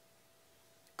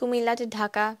Kumila to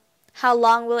Dhaka? How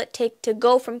long will it take to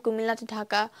go from Kumila to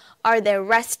Dhaka? Are there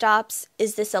rest stops?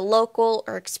 Is this a local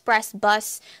or express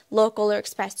bus, local or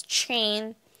express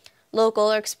train, local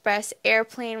or express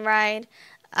airplane ride?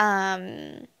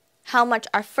 How much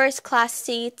are first class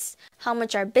seats? How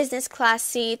much are business class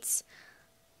seats?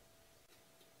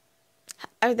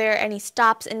 Are there any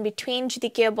stops in between? যদি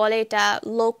কেউ বলে এটা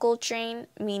local train,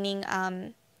 meaning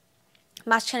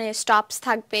মাঝখানে stops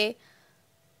থাকবে.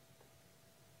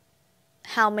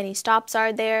 How many stops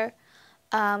are there?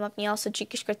 আপনি also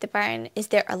জিজ্ঞেস করতে পারেন, is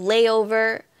there a layover?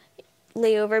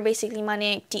 Layover basically মানে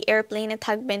একটি airplane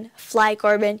থাকবেন, fly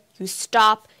করবেন, you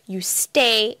stop, you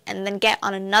stay, and then get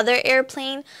on another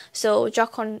airplane. So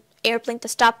যখন এয়ারপ্লেনটা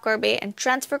স্টপ করবে and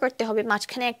transfer করতে হবে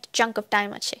মাঝখানে একটা chunk of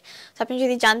time আছে. So আপনি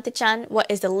যদি জানতে চান what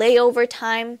is the layover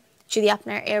time, যদি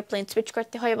আপনার airplane switch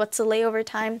করতে হয়, what's the layover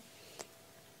time,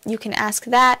 you can ask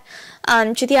that.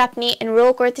 যদি আপনি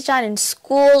enroll করতে চান in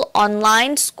school,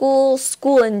 online school,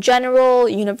 school in general,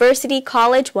 university,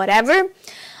 college, whatever,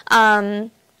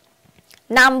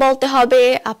 নাম বলতে হবে,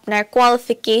 আপনার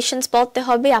qualifications বলতে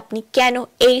হবে, আপনি কেন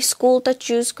এই স্কুলটা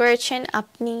চুজ করেছেন,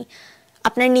 আপনি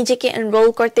আপনার নিজেকে এনরোল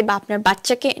করতে বা আপনার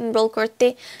বাচ্চাকে এনরোল করতে.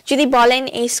 যদি বলেন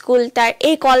এই স্কুলটার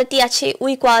এই কোয়ালিটি আছে,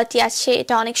 ওই কোয়ালিটি আছে,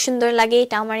 এটা অনেক সুন্দর লাগে,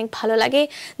 এটা আমার অনেক ভালো লাগে,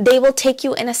 they will take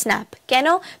you in a snap. কেন?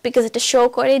 Because এটা শো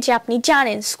করে যে আপনি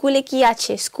জানেন স্কুলে কি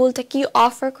আছে, স্কুলটা কি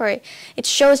অফার করে. It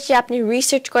shows যে আপনি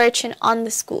রিসার্চ করেছেন on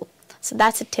the school. So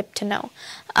that's a tip to know.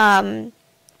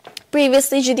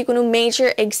 Previously যদি কোনো major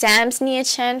exams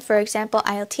নিয়েছেন, for example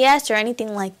IELTS or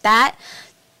anything like that,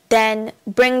 then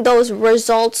bring those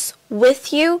results with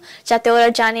you যাতে ওরা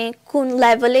জানে কোন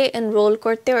লেভেলে enroll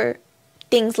করতে or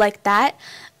things like that.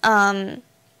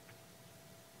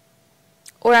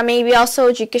 ওরা maybe also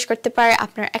জিজ্ঞেস করতে পারে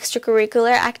আপনার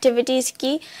extracurricular activities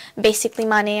কি. Basically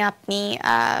মানে আপনি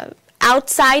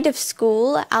outside of school,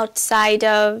 outside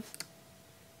of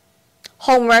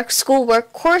homework, schoolwork,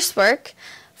 coursework,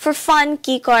 for fun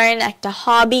কি করেন, একটা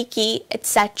hobby কি,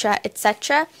 etc, etc.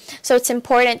 So it's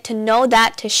important to know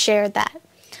that, to share that.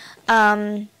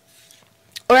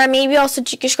 Or maybe also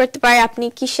জিজ্ঞেস করতে পারে আপনি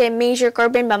কিসে major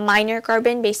করবেন বা minor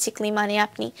করবেন. Basically মানে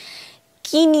আপনি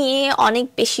কি নিয়ে অনেক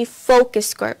বেশি focus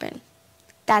করবেন.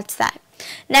 That's that.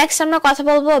 Next আমরা কথা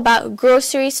বলবো about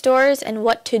grocery stores and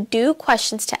what to do,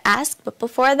 questions to ask. But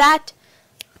before that,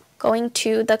 going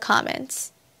to the comments.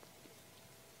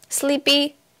 Sleepy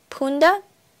Punda.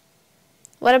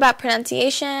 What about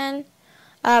pronunciation?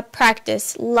 Practice.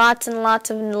 Lots and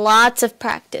lots of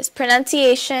practice.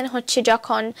 Pronunciation হচ্ছে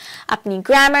যখন আপনি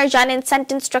grammar জানেন,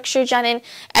 sentence structure জানেন,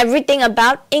 everything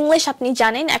about English আপনি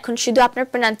জানেন, এখন শুধু আপনার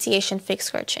pronunciation fix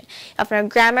করছেন. আপনার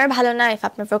grammar ভালো না, if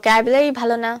আপনার vocabulary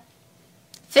ভালো না,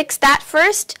 fix that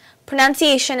first.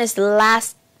 Pronunciation is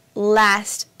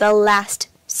the last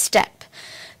step.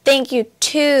 Thank you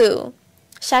to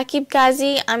Shakib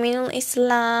Ghazi, Aminul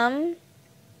Islam,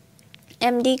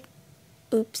 MD,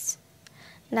 oops,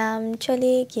 নাম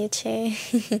চলে গিয়েছে.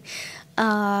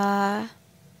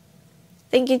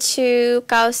 Thank you to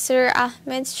Kausar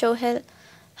Ahmed, Shohel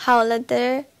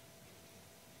Howlader,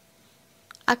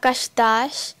 Akash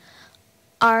Dash,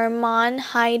 Arman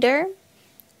Haider,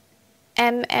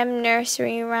 MM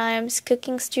Nursery Rhymes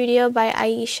Cooking Studio by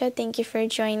Aisha, thank you for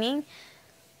joining.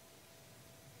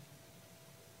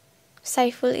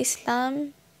 Saiful Islam,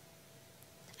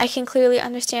 I can clearly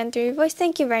understand through your voice.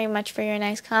 Thank you very much for your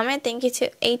nice comment. Thank you to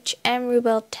HM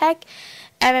Rubel Tech,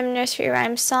 MM Nursery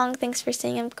Rhyme Song. Thanks for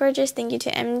saying I'm gorgeous. Thank you to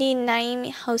MD Naim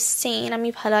Hossein. আমি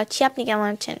ভালো আছি, আপনি কেমন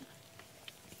আছেন?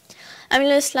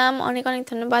 আমিনুল ইসলাম, অনেক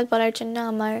ধন্যবাদ বলার জন্য,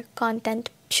 আমার কন্টেন্ট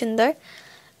সুন্দর.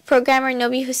 Programmer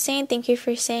Nobi Hussein, thank you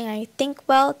for saying I think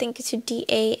well. Thank you to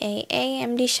DAAA,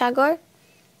 MD Shagor.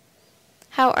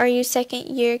 How are you second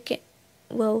year?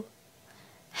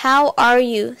 How are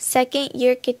you? Second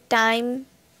year ke time.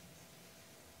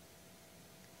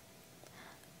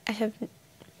 I have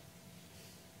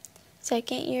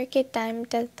second year ke time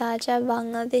taja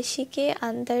Bangladeshi ke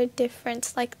andar difference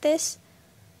like this.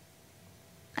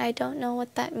 I don't know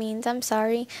what that means. I'm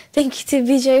sorry. Thank you to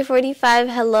BJ45.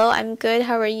 Hello, I'm good.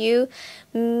 How are you?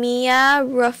 Mia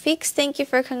Rafix, thank you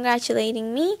for congratulating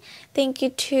me. Thank you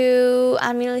to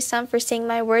Aminul Islam for saying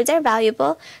my words are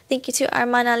valuable. Thank you to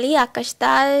Arman Ali, Akash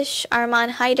Dash, Arman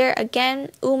Haider again.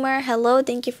 Umar, hello.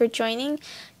 Thank you for joining.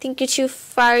 Thank you to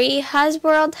Fariha's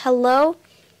World. Hello.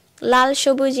 Lal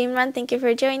Shobuj Imran, thank you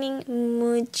for joining.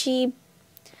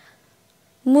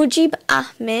 Mujib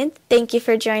Ahmed, thank you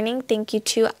for joining. Thank you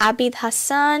to Abid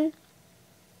Hassan,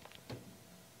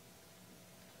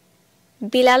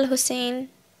 Bilal Hussein.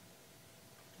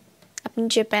 আপনি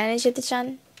জাপানে যেতে চান?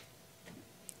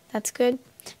 That's good.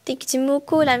 Thank you to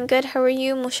Mukul, I'm good. How are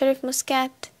you? Musharif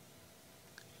Muscat.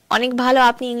 অনেক ভালো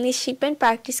আপনি English শিখবেন,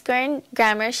 practice করেন,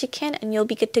 grammar শিখেন, and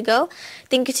you'll be good to go.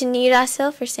 Thank you to Neer Asel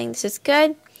for saying this is good.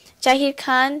 Jahir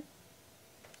Khan,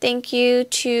 thank you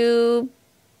to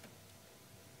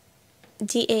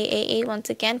DAAA once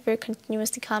again for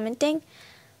continuously commenting.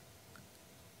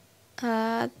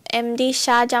 MD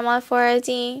Shah Jamal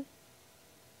Forazi,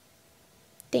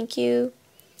 thank you.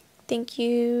 Thank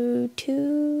you to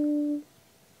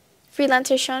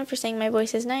Freelancer Sean for saying my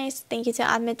voice is nice. Thank you to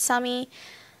Ahmed Sami,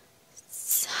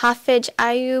 Hafij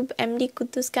Ayub, MD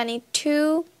Kudus Kani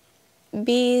 2,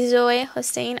 Bizoe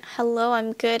Hossein, hello,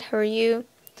 I'm good, how are you?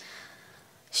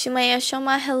 Shumaya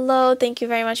Shoma, hello, thank you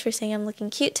very much for saying I'm looking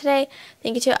cute today.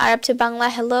 Thank you to Arab to Bangla,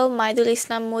 hello, Maidul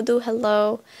Islam Modu, hello,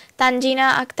 Tanjina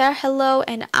Akhtar, hello,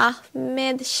 and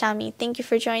Ahmed Shami, thank you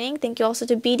for joining. Thank you also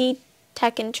to BD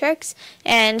Tech and Turks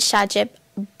and Shajib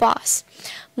Boss.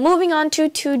 Moving on to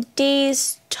today's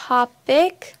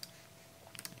topic.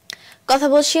 কথা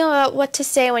বলছি about what to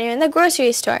say when you're in the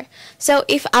grocery store. So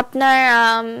if আপনার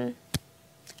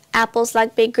apples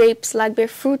লাগবে, grapes লাগবে,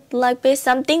 fruit লাগবে,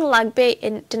 something লাগবে,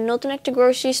 একটা নতুন একটা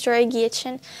grocery store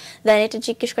গিয়েছেন, then এটা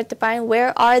জিজ্ঞেস করতে পারেন,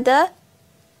 where are the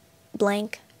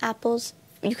blank apples?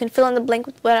 You can fill in the blank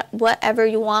with whatever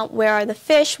you want. Where are the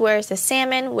fish? Where is the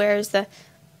salmon? Where is the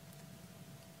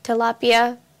tilapia?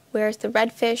 Where is the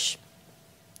redfish?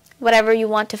 Whatever you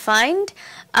want to find.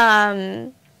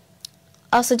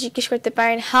 Also জিজ্ঞেস করতে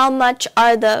পারেন, how much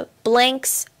are the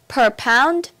blanks per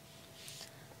pound?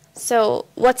 So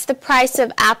what's the price of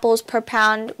apples per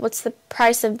pound? What's the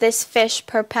price of this fish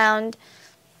per pound?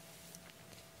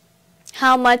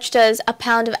 How much does a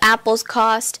pound of apples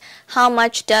cost? How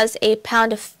much does a pound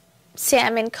of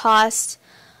salmon cost?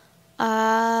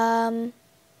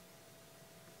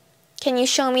 Can you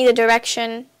show me the direction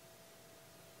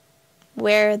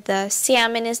where the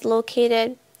salmon is located?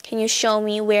 Can you show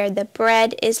me where the bread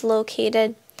is located?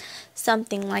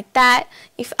 Something like that.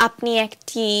 If apni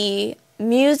ekti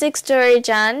music store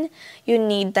jan, you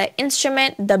need the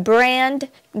instrument, the brand.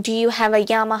 Do you have a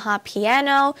Yamaha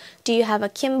piano? Do you have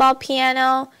a Kimball piano?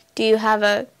 Do you have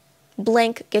a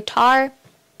blank guitar?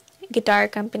 Guitar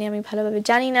company ami bhalo bhabe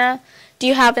jani na. Do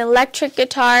you have an electric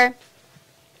guitar?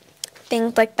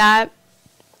 Things like that.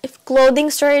 If clothing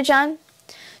store jan,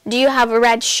 do you have a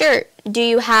red shirt? Do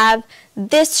you have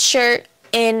this shirt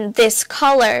in this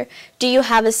color? Do you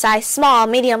have a size small,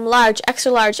 medium, large,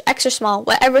 extra small,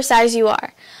 whatever size you are?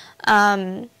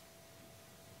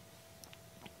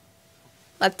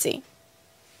 Let's see.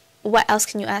 What else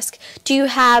can you ask? Do you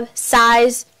have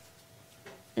size?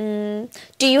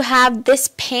 Do you have this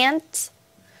pants?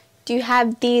 Do you have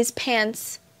these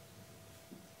pants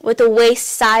with a waist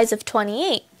size of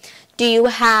 28? Do you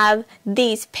have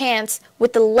these pants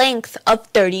with the length of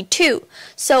 32?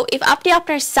 So if apni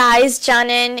apnar size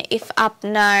janen, if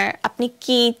apni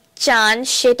ki chan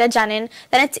sheta janen,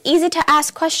 then it's easy to ask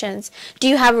questions. Do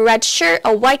you have a red shirt,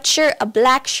 a white shirt, a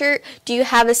black shirt? Do you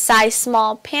have a size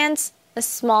small pants, a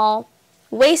small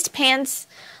waist pants?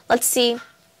 Let's see.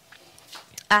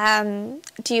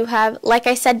 Do you have, like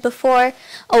I said before,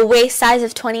 a waist size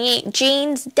of 28?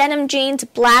 Jeans, denim jeans,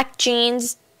 black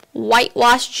jeans,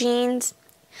 whitewashed jeans.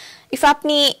 If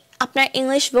apnar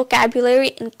English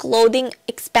vocabulary and clothing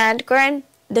expand করেন,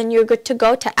 then you're good to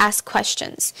go to ask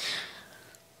questions.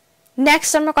 Next,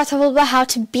 আমরা কথা বলবো how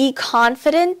to be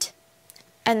confident,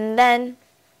 and then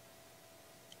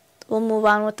we'll move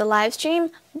on with the live stream.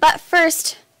 But first,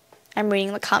 I'm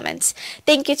reading the comments.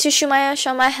 Thank you to Shumaya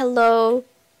Shoma, hello.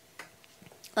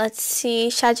 Let's see,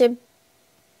 Shajib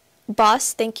Boss,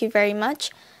 thank you very much.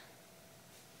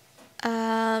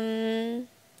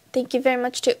 Thank you very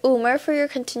much to Umar for your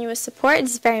continuous support.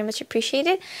 It's very much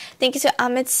appreciated. Thank you to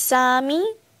Ahmed Sami,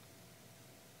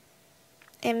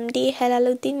 MD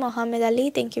Helaluddin Mohammed Ali.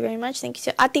 Thank you very much. Thank you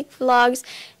to Atik Vlogs,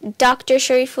 Dr.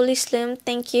 Shariful Islam.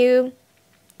 Thank you.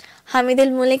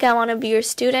 Hamidul Mulik, I want to be your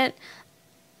student.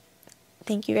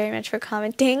 Thank you very much for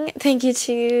commenting. Thank you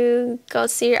to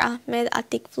Gosir Ahmed,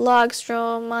 Atik Vlogs,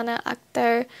 Romana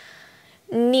Akhtar,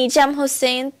 Nijam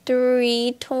Hussein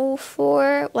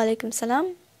 324. Walaikum salam.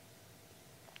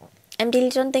 MD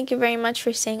Lijon, thank you very much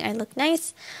for saying I look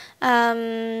nice.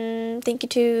 Thank you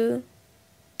to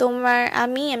Tomar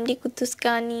Ami, MD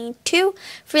Kutuskani 2.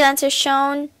 Freelancer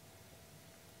Sean.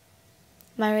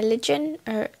 My religion,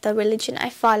 or the religion I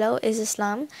follow, is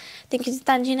Islam. Thank you to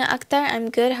Tanjina Akhtar. I'm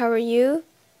good. How are you?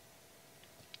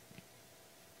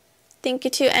 Thank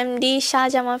you to MD Shah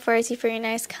Jamal Farsi for your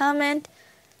nice comment.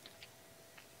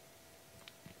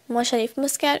 Mosharif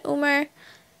Muscat Umar.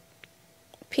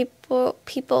 People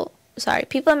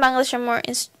in Bangladesh are more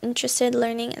interested in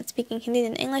learning and speaking Hindi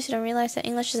than English. They don't realize that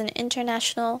English is an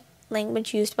international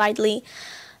language used widely.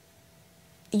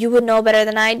 you would know better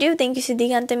than I do. Thank you to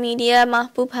Diganta Media,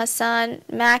 Mahbub Hassan,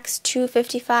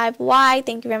 Max255Y.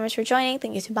 Thank you very much for joining.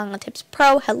 Thank you to Bangla Tips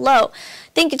Pro. Hello.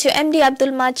 Thank you to MD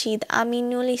Abdul Majid,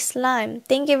 Aminul Islam.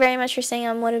 Thank you very much for saying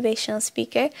I'm a motivational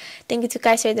speaker. Thank you to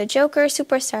Kaiser the Joker,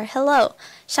 Superstar. Hello.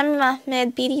 Shamim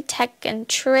Ahmed, BD Tech and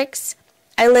Tricks.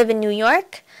 I live in New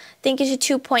York. Thank you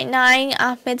to 2.9,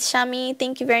 Ahmed Shami.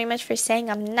 Thank you very much for saying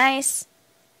I'm nice.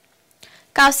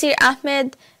 Kausir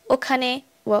Ahmed, Okhane.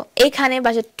 Well, ekhane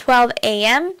baje 12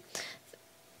 a.m.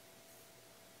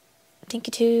 Thank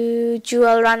you to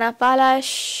Jewel Rana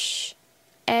Palash,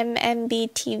 MMB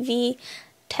TV,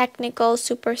 Technical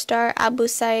Superstar, Abu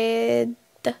Said.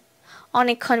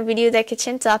 অনেকক্ষণ video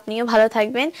দেখেছেন তো আপনিও ভালো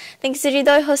থাকবেন thank you to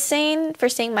Ridoy Hossein for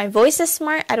saying my voice is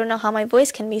smart I don't know how my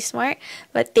voice can be smart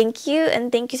but thank you and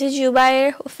thank you to Jubair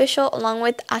official along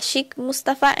with Ashik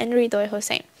Mustafa and Ridoy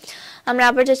Hossein আমরা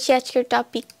আবার যাচ্ছি আজকের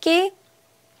টপিকে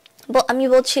আমি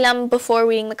বলছিলাম before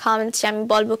reading the comments যে আমি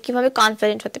বলবো কিভাবে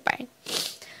কনফিডেন্ট হতে পারেন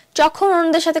যখন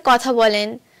অন্যদের সাথে কথা বলেন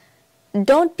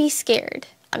don't be scared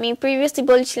আমি প্রিভিয়াসলি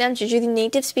বলছিলাম যে যদি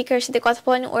নেটিভ স্পিকারের সাথে কথা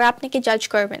বলেন ওরা আপনাকে জাজ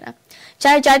করবে না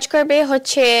যারা জাজ করবে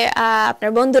হচ্ছে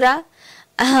আপনার বন্ধুরা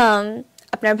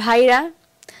আপনার ভাইরা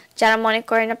যারা মনে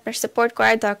করেন আপনার সাপোর্ট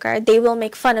করার দরকার they will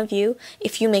make fun of you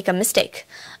if you make a mistake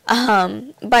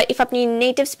but if আপনি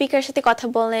নেটিভ স্পিকারের সাথে কথা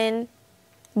বলেন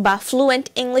বা ফ্লুয়েন্ট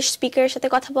ইংলিশ স্পিকারের সাথে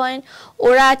কথা বলেন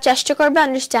ওরা চেষ্টা করবে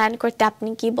আন্ডারস্ট্যান্ড করতে আপনি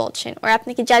কি বলছেন ওরা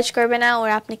আপনাকে জাজ করবে না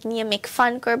ওরা আপনাকে নিয়ে মেক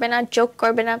ফান করবে না জোক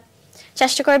করবে না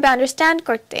চেষ্টা করবে আন্ডারস্ট্যান্ড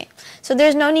করতে so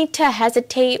there's no need to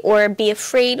hesitate or be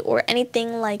afraid or anything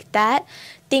like that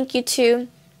thank you to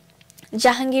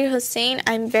Jahangir Hussain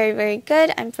I'm very very good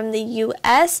I'm from the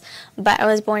US but I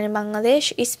was born in Bangladesh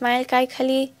Ismail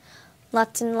Kaikhali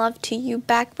lots and love to you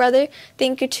back brother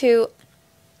thank you to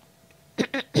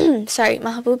sorry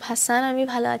Mahbub Hassan আমি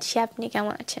ভালো আছি আপনি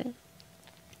কেমন আছেন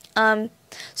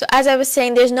so as I was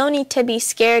saying there's no need to be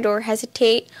scared or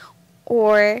hesitate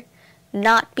or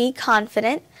not be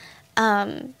confident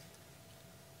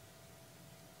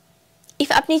if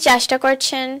আপনি চেষ্টা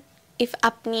করছেন if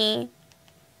আপনি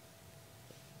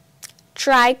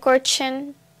try করছেন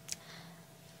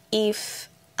if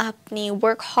আপনি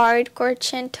work hard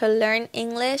করছেন to learn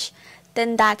English then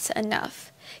that's enough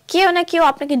কেউ না কেউ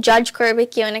আপনাকে জাজ করবে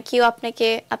কেউ না কেউ আপনাকে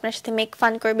আপনার সাথে মেক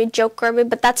ফান করবে জোক করবে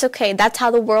but that's okay that's how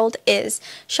the world is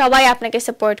সবাই আপনাকে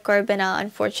সাপোর্ট করবে না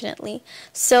unfortunately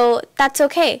so that's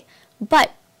okay but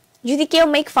যদি কেউ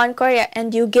make fun করে and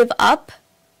you give up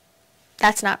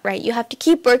that's not right you have to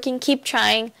keep working keep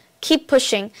trying keep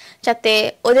pushing যাতে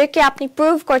ওদেরকে আপনি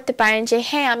প্রুভ করতে পারেন যে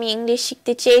হ্যাঁ আমি ইংলিশ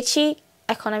শিখতে চেয়েছি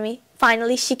এখন আমি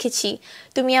finally শিখেছি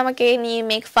তুমি আমাকে নিয়ে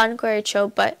make fun করেছো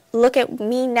but look at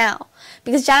me now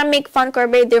because যারা make fun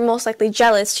করবে they're most likely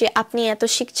jealous যে আপনি এত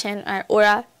শিখছেন আর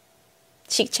ওরা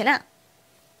শিখছে না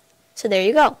so there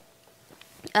you go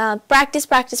practice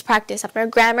practice practice আপনার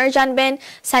grammar জানবেন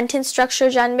sentence structure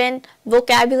জানবেন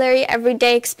vocabulary every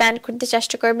day expand করতে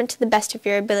চেষ্টা করবেন to the best of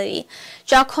your ability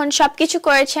যখন সবকিছু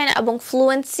করেছেন এবং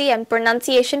fluency and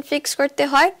pronunciation fix করতে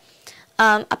হয়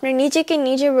আপনার নিজেকে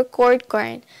নিজে রেকর্ড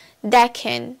করেন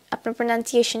দেখেন আপনার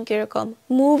pronunciation কিরকম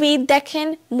মুভি দেখেন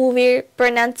মুভির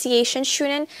pronunciation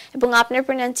শুনেন এবং আপনার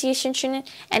pronunciation শুনেন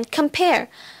and compare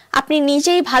আপনি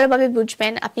নিজেই ভালোভাবে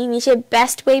বুঝবেন আপনি নিজে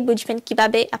বেস্ট ওয়ে বুঝবেন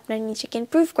কিভাবে আপনার নিজেকে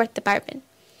ইমপ্রুভ করতে পারবেন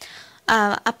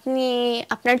আপনি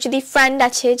আপনার যদি ফ্রেন্ড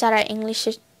আছে যারা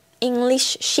ইংলিশ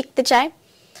শিখতে চায়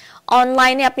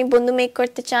অনলাইনে আপনি বন্ধু মেক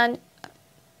করতে চান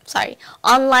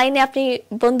অনলাইনে আপনি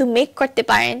বন্ধু মেক করতে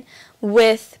পারেন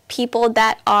with people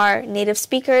that are native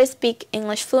speakers speak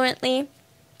English fluently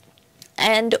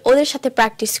and ওদের সাথে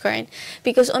প্র্যাকটিস করেন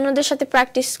because অন্যদের সাথে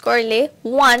প্র্যাকটিস করলে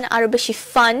one আরো বেশি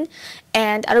ফান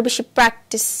and আরো বেশি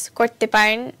প্র্যাকটিস করতে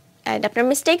পারেন and আপনার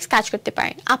মিস্টেকস ক্যাচ করতে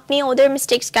পারেন আপনি ওদের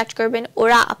মিস্টেকস ক্যাচ করবেন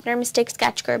ওরা আপনার মিস্টেকস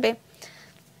ক্যাচ করবে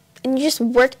and you just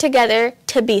work together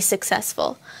to be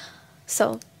successful so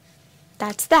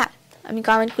that's that আমি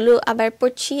কমেন্টগুলো আবার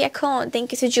পড়ছি এখন thank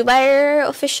you to Jubair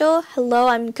official hello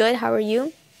I'm good how are you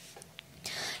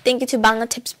thank you to Bangla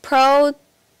Tips Pro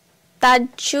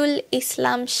Tajul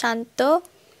Islam Shanto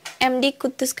MD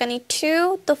Kutuskani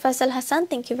 2 to Faisal Hassan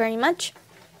thank you very much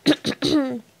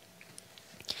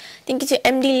thank you to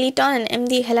MD Liton and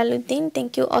MD Helaluddin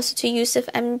thank you also to Yusuf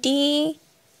MD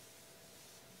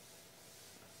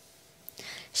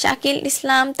Shakil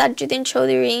Islam Tajuddin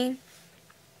Chaudhary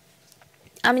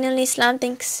Aminul Islam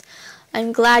thanks I'm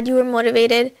glad you were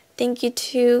motivated thank you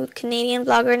to Canadian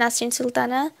blogger Nasrin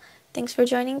Sultana thanks for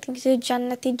joining thank you to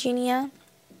Jannati Jinia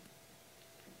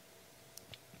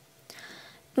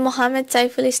Mohammed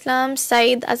Saiful Islam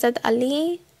Said Azad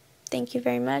Ali thank you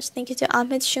very much thank you to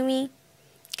Ahmed Shumi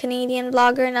Canadian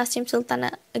blogger Nasrim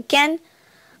Sultana again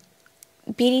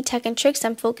beauty tech and tricks.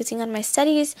 I'm focusing on my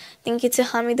studies. Thank you to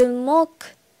Hamidul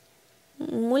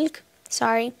Mulk.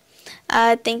 Sorry.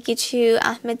 Thank you to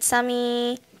Ahmed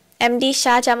Sami, MD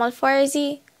Shah Jamal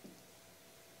Farzi.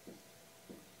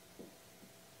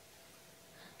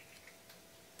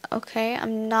 Okay,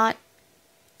 I'm not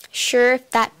sure if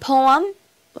that poem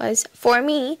was for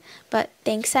me, but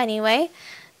thanks anyway.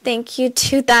 Thank you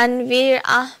to Tanvir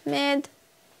Ahmed,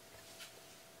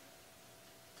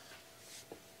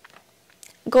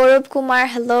 Gaurav Kumar,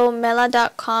 hello,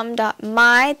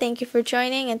 mela.com.my. Thank you for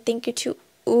joining, and thank you to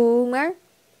Umar.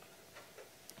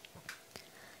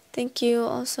 Thank you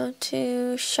also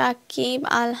to Shakib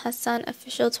Al Hassan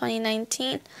Official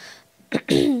 2019.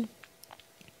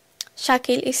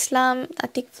 Shakil Islam,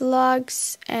 Atik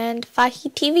Vlogs, and Fahi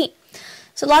TV.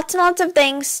 So lots and lots of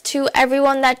thanks to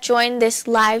everyone that joined this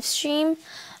live stream.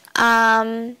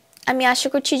 আমি আশা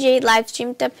করছি যে live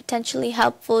স্ট্রিমটা potentially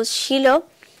helpful ছিল.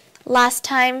 Last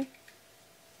time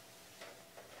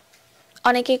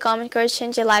অনেকেই comment করেছেন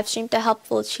যে live স্ট্রিমটা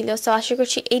helpful ছিল. So আশা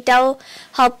করছি এটাও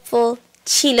helpful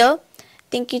ছিল.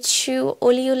 Thank you to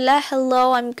Oliullah. Hello,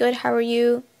 I'm good. How are you?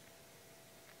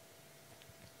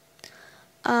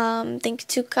 Thank you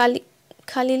to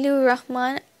Khalilur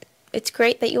Rahman. It's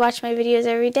great that you watch my videos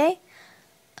every day.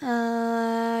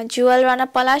 Jewel Rana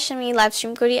Palash, আমি live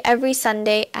stream করি every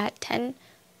Sunday at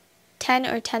 10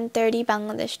 or 10:30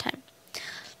 Bangladesh time.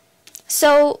 So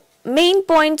main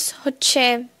points হচ্ছে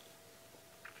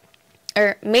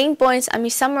main points আমি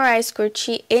summarize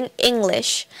করছি in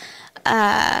English.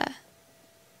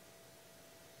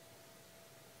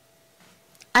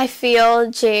 I feel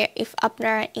যে if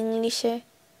আপনারা ইংলিশে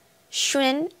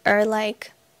শুনেন or like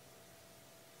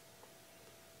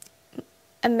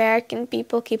American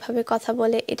people কিভাবে কথা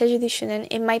বলে এটা যদি শুনেন,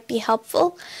 it might be helpful.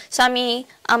 So আমি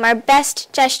আমার best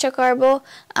চেষ্টা করব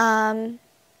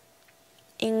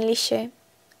ইংলিশে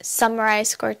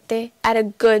summarize করতে at a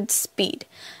good speed.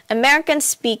 Americans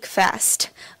speak fast,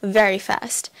 very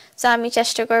fast. So আমি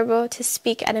চেষ্টা করব to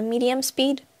speak at a medium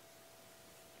speed,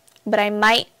 but I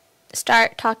might start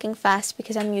talking fast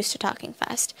because I'm used to talking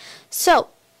fast. So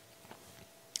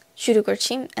শুরু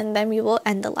করছি, and then we will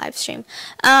end the live stream.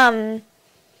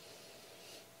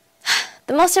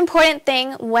 The most important thing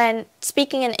when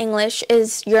speaking in English is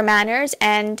your manners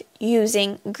and using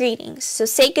greetings. So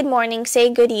say good morning, say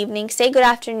good evening, say good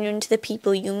afternoon to the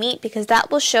people you meet, because that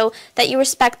will show that you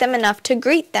respect them enough to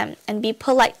greet them and be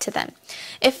polite to them.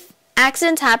 If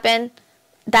accidents happen,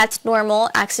 that's normal.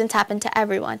 Accidents happen to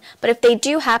everyone. But if they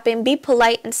do happen, be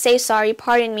polite and say sorry,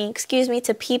 pardon me, excuse me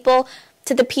to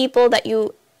the people that you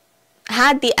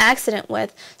had the accident with.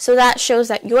 So that shows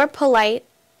that you're polite.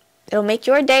 It'll make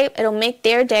your day, it'll make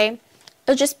their day.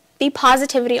 It'll just be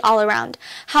positivity all around.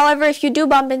 However, if you do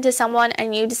bump into someone and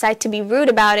you decide to be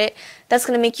rude about it, that's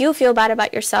going to make you feel bad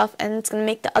about yourself, and it's going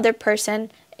to make the other person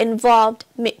involved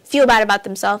feel bad about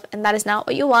themselves, and that is not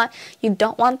what you want. You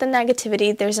don't want the negativity.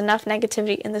 There's enough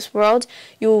negativity in this world.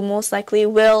 You most likely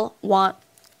will want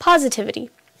positivity.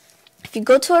 If you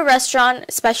go to a restaurant,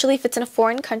 especially if it's in a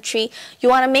foreign country, you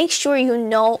want to make sure you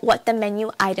know what the menu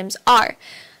items are.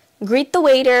 Greet the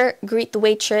waiter, greet the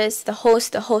waitress, the host,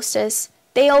 the hostess.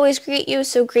 They always greet you,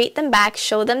 so greet them back.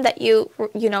 Show them that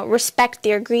you know, respect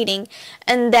their greeting,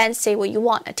 and then say what you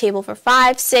want. A table for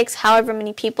 5, 6, however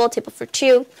many people, table for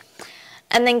 2.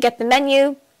 And then get the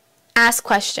menu, ask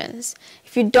questions.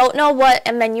 If you don't know what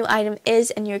a menu item is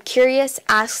and you're curious,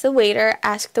 ask the waiter,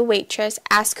 ask the waitress,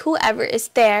 ask whoever is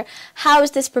there, how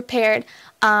is this prepared?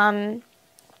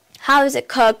 How is it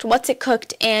cooked? What's it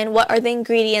cooked in? What are the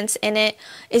ingredients in it?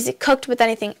 Is it cooked with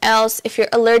anything else? If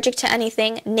you're allergic to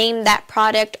anything, name that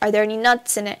product. Are there any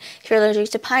nuts in it? If you're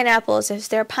allergic to pineapples, is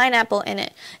there pineapple in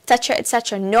it? Etc.,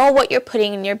 etc. Know what you're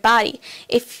putting in your body.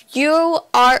 If you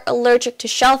are allergic to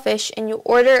shellfish and you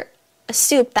order a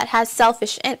soup that has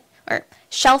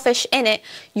shellfish in it,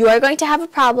 you are going to have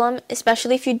a problem,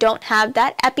 especially if you don't have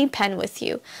that EpiPen with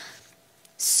you.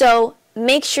 So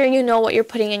make sure you know what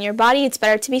you're putting in your body. It's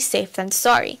better to be safe than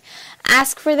sorry.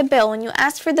 Ask for the bill. When you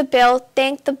ask for the bill,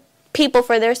 thank the people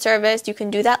for their service. You can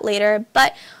do that later,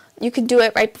 but you can do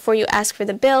it right before you ask for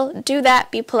the bill. Do that,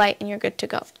 be polite, and you're good to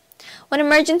go. When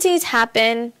emergencies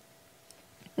happen,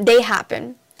 they happen.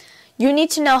 You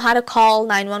need to know how to call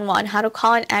 911, how to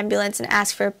call an ambulance, and ask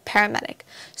for a paramedic.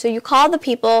 So you call the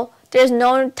people. There's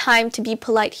no time to be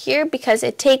polite here because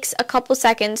it takes a couple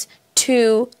seconds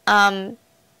to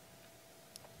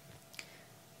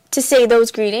say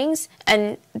those greetings,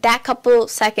 and that couple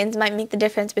seconds might make the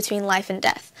difference between life and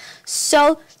death.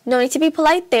 So no need to be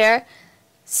polite there.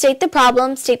 State the problem,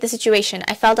 state the situation.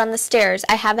 I fell down the stairs.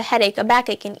 I have a headache, a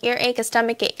backache, an earache, a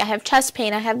stomachache. I have chest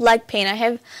pain. I have leg pain. I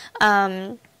have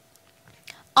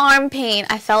arm pain.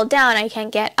 I fell down. I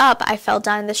can't get up. I fell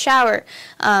down in the shower.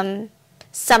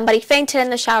 Somebody fainted in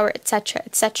the shower, etc.,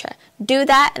 etc. Do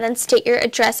that and then state your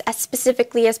address as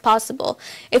specifically as possible.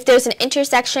 If there's an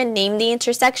intersection, name the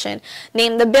intersection.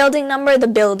 Name the building number, the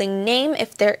building name,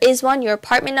 if there is one, your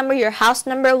apartment number, your house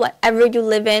number, whatever you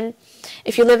live in.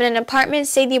 If you live in an apartment,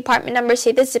 say the apartment number,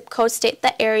 say the zip code, state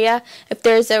the area. If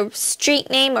there's a street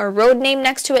name or road name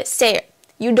next to it, say it.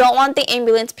 You don't want the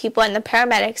ambulance people and the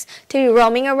paramedics to be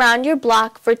roaming around your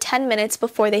block for 10 minutes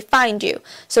before they find you.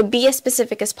 So be as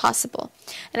specific as possible.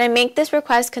 And I make this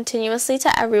request continuously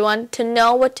to everyone to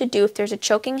know what to do if there's a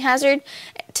choking hazard,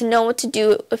 to know what to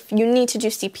do if you need to do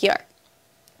CPR.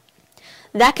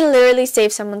 That can literally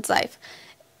save someone's life.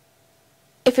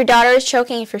 If your daughter is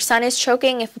choking, if your son is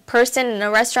choking, if a person in a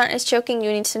restaurant is choking,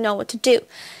 you need to know what to do.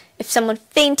 If someone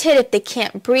fainted, if they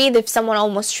can't breathe, if someone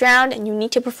almost drowned and you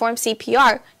need to perform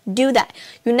CPR, do that.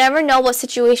 You never know what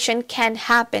situation can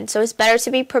happen, so it's better to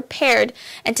be prepared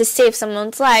and to save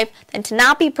someone's life than to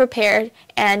not be prepared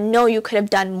and know you could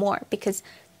have done more, because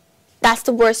that's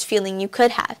the worst feeling you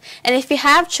could have. And if you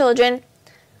have children,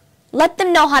 let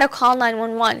them know how to call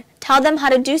 911. Tell them how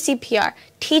to do CPR.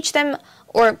 Teach them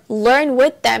or learn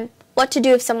with them what to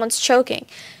do if someone's choking.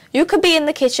 You could be in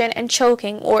the kitchen and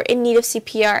choking or in need of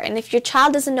CPR, and if your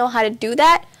child doesn't know how to do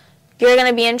that, you're going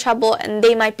to be in trouble and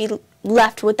they might be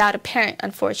left without a parent,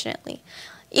 unfortunately.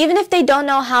 Even if they don't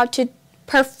know how to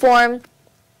perform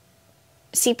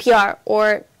CPR,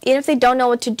 or even if they don't know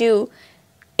what to do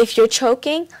if you're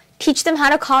choking, teach them how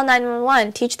to call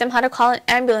 911, teach them how to call an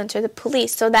ambulance or the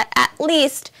police, so that at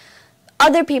least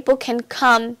other people can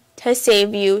come to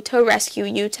save you, to rescue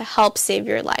you, to help save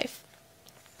your life.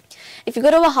 If you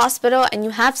go to a hospital and you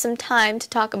have some time to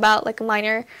talk about like a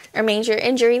minor or major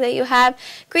injury that you have,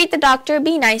 greet the doctor,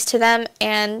 be nice to them,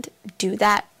 and do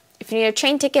that. If you need a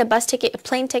train ticket, a bus ticket, a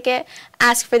plane ticket,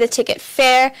 ask for the ticket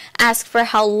fare, ask for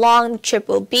how long the trip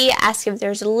will be, ask if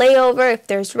there's a layover, if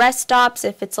there's rest stops,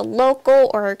 if it's a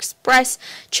local or express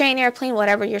train, airplane,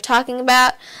 whatever you're talking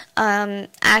about.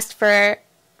 Ask for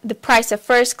the price of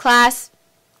first class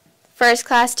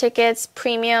tickets,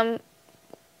 premium,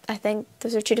 I think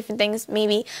those are two different things,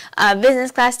 maybe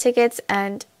business class tickets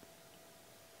and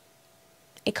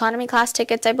economy class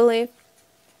tickets, I believe.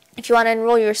 If you want to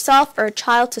enroll yourself or a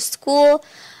child to school,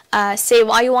 say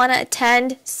why you want to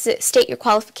attend, state your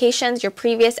qualifications, your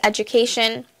previous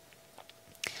education.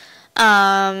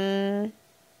 A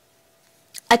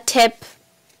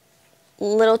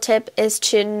little tip is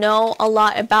to know a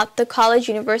lot about the college,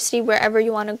 university, wherever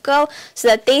you want to go, so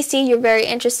that they see you're very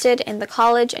interested in the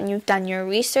college and you've done your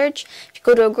research. If you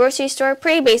go to a grocery store,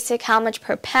 pretty basic, how much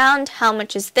per pound, how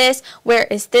much is this, where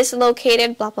is this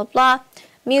located, blah, blah, blah.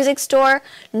 Music store,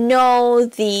 know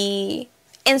the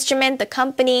instrument, the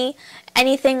company,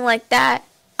 anything like that.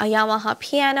 A Yamaha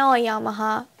piano,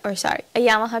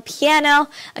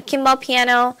 a kimball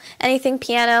piano, anything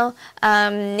piano,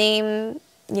 name,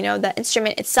 the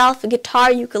instrument itself, a guitar,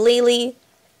 ukulele,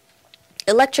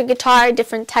 electric guitar,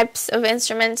 different types of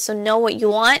instruments, so know what you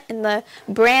want and the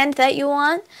brand that you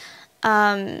want.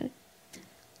 And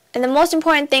the most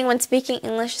important thing when speaking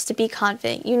English is to be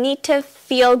confident. You need to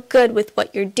feel good with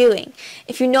what you're doing.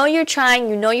 If you know you're trying,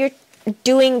 you know you're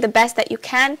doing the best that you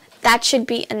can, that should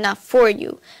be enough for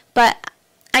you. But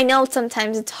I know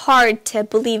sometimes it's hard to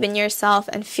believe in yourself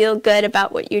and feel good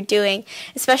about what you're doing,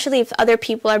 especially if other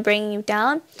people are bringing you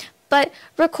down. But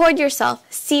record yourself,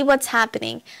 see what's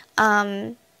happening.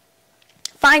 Find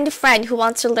a friend who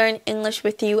wants to learn English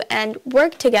with you and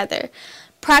work together.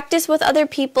 Practice with other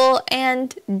people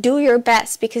and do your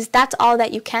best, because that's all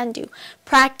that you can do.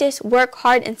 Practice, work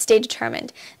hard, and stay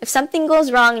determined. If something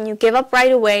goes wrong and you give up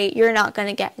right away, you're not going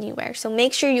to get anywhere. So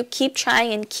make sure you keep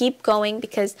trying and keep going,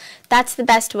 because that's the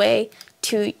best way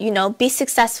to, be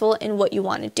successful in what you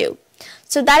want to do.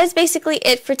 So that is basically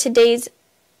it for today's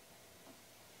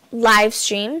live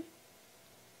stream.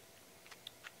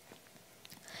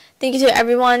 Thank you to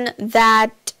everyone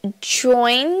that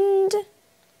joined.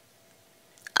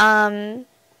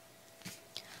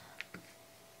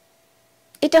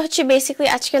 এটা হচ্ছে basically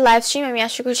আজকের live stream. আমি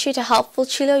আশা করছি এটা helpful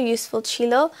ছিল, useful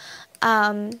ছিল।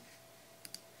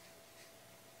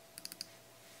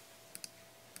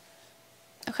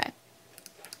 ওকে,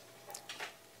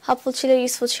 helpful ছিল,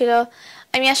 useful ছিল।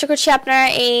 আমি আশা করছি আপনারা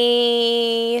এই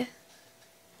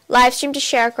লাইভ স্ট্রিমটি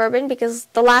শেয়ার করবেন, বিকজ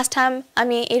দ্য লাস্ট টাইম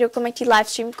আমি এরকম একটি লাইভ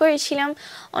স্ট্রিম করেছিলাম,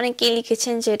 অনেকেই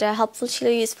লিখেছেন যে এটা হেল্পফুল ছিল,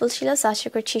 ইউজফুল ছিল। সো আশা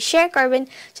করছি শেয়ার করবেন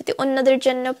যাতে অন্যদের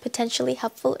জন্য পটেনশিয়ালি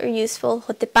হেল্পফুল ও ইউজফুল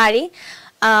হতে পারে।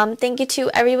 Thank you to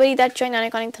everybody that joined.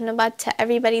 অনেক অনেক ধন্যবাদ to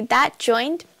everybody that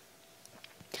joined.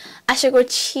 আশা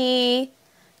করছি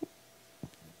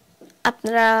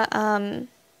আপনারা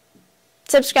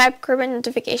সাবস্ক্রাইব করবেন,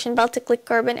 নোটিফিকেশন বেলটা ক্লিক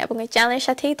করবেন এবং এই চ্যানেলের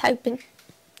সাথেই থাকবেন।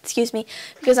 Excuse me,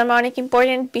 because আমরা অনেক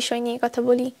ইম্পর্টেন্ট বিষয় নিয়ে কথা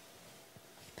বলি,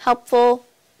 helpful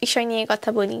বিষয় নিয়ে কথা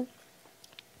বলি।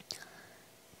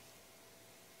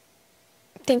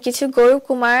 Thank you to Guru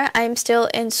Kumar. I am still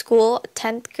in school,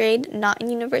 10th grade, not in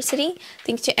university.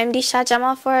 Thanks to MD Shah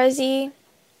Jamal Farazi.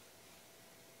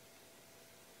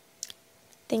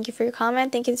 Thank you for your comment.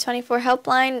 Thank you to 24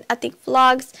 Helpline, Atik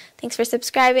Vlogs. Thanks for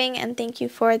subscribing, and thank you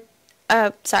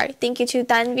thank you to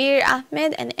Tanvir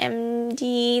Ahmed and MD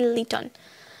Liton.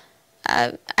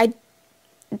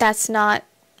 That's not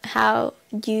how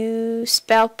you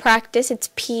spell practice. It's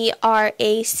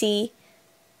Practice.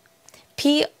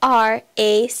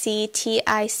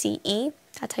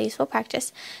 That's how you spell practice.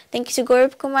 Thank you to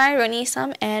Gaurav Kumar, Roni Isam,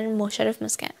 and Mosharif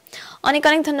Muskan. অনেক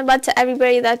অনেক ধন্যবাদ to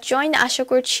everybody that joined. আশা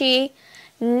করছি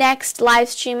next live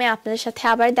স্ট্রিমে আপনাদের সাথে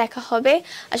আবার দেখা হবে।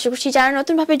 আশা করছি যারা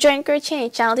নতুনভাবে জয়েন করেছেন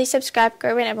এই চ্যানেলটি সাবস্ক্রাইব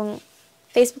করবেন এবং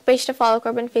ফেসবুক পেজটা ফলো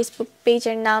করবেন। ফেসবুক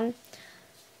পেজের নাম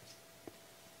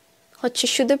হচ্ছে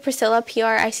শুধু Pricila,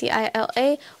 Pricila,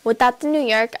 without the New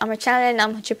York. আমার চ্যানেলের নাম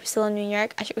হচ্ছে Pricila New York.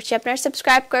 আশা করছি আপনারা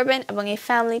সাবস্ক্রাইব করবেন এবং এই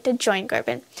ফ্যামিলিতে জয়েন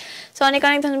করবেন। সো অনেক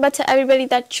অনেক ধন্যবাদ to everybody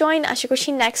that joined. আশা করছি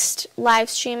নেক্সট লাইভ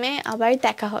স্ট্রিমে আবার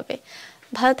দেখা হবে।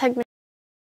 ভালো থাকবেন।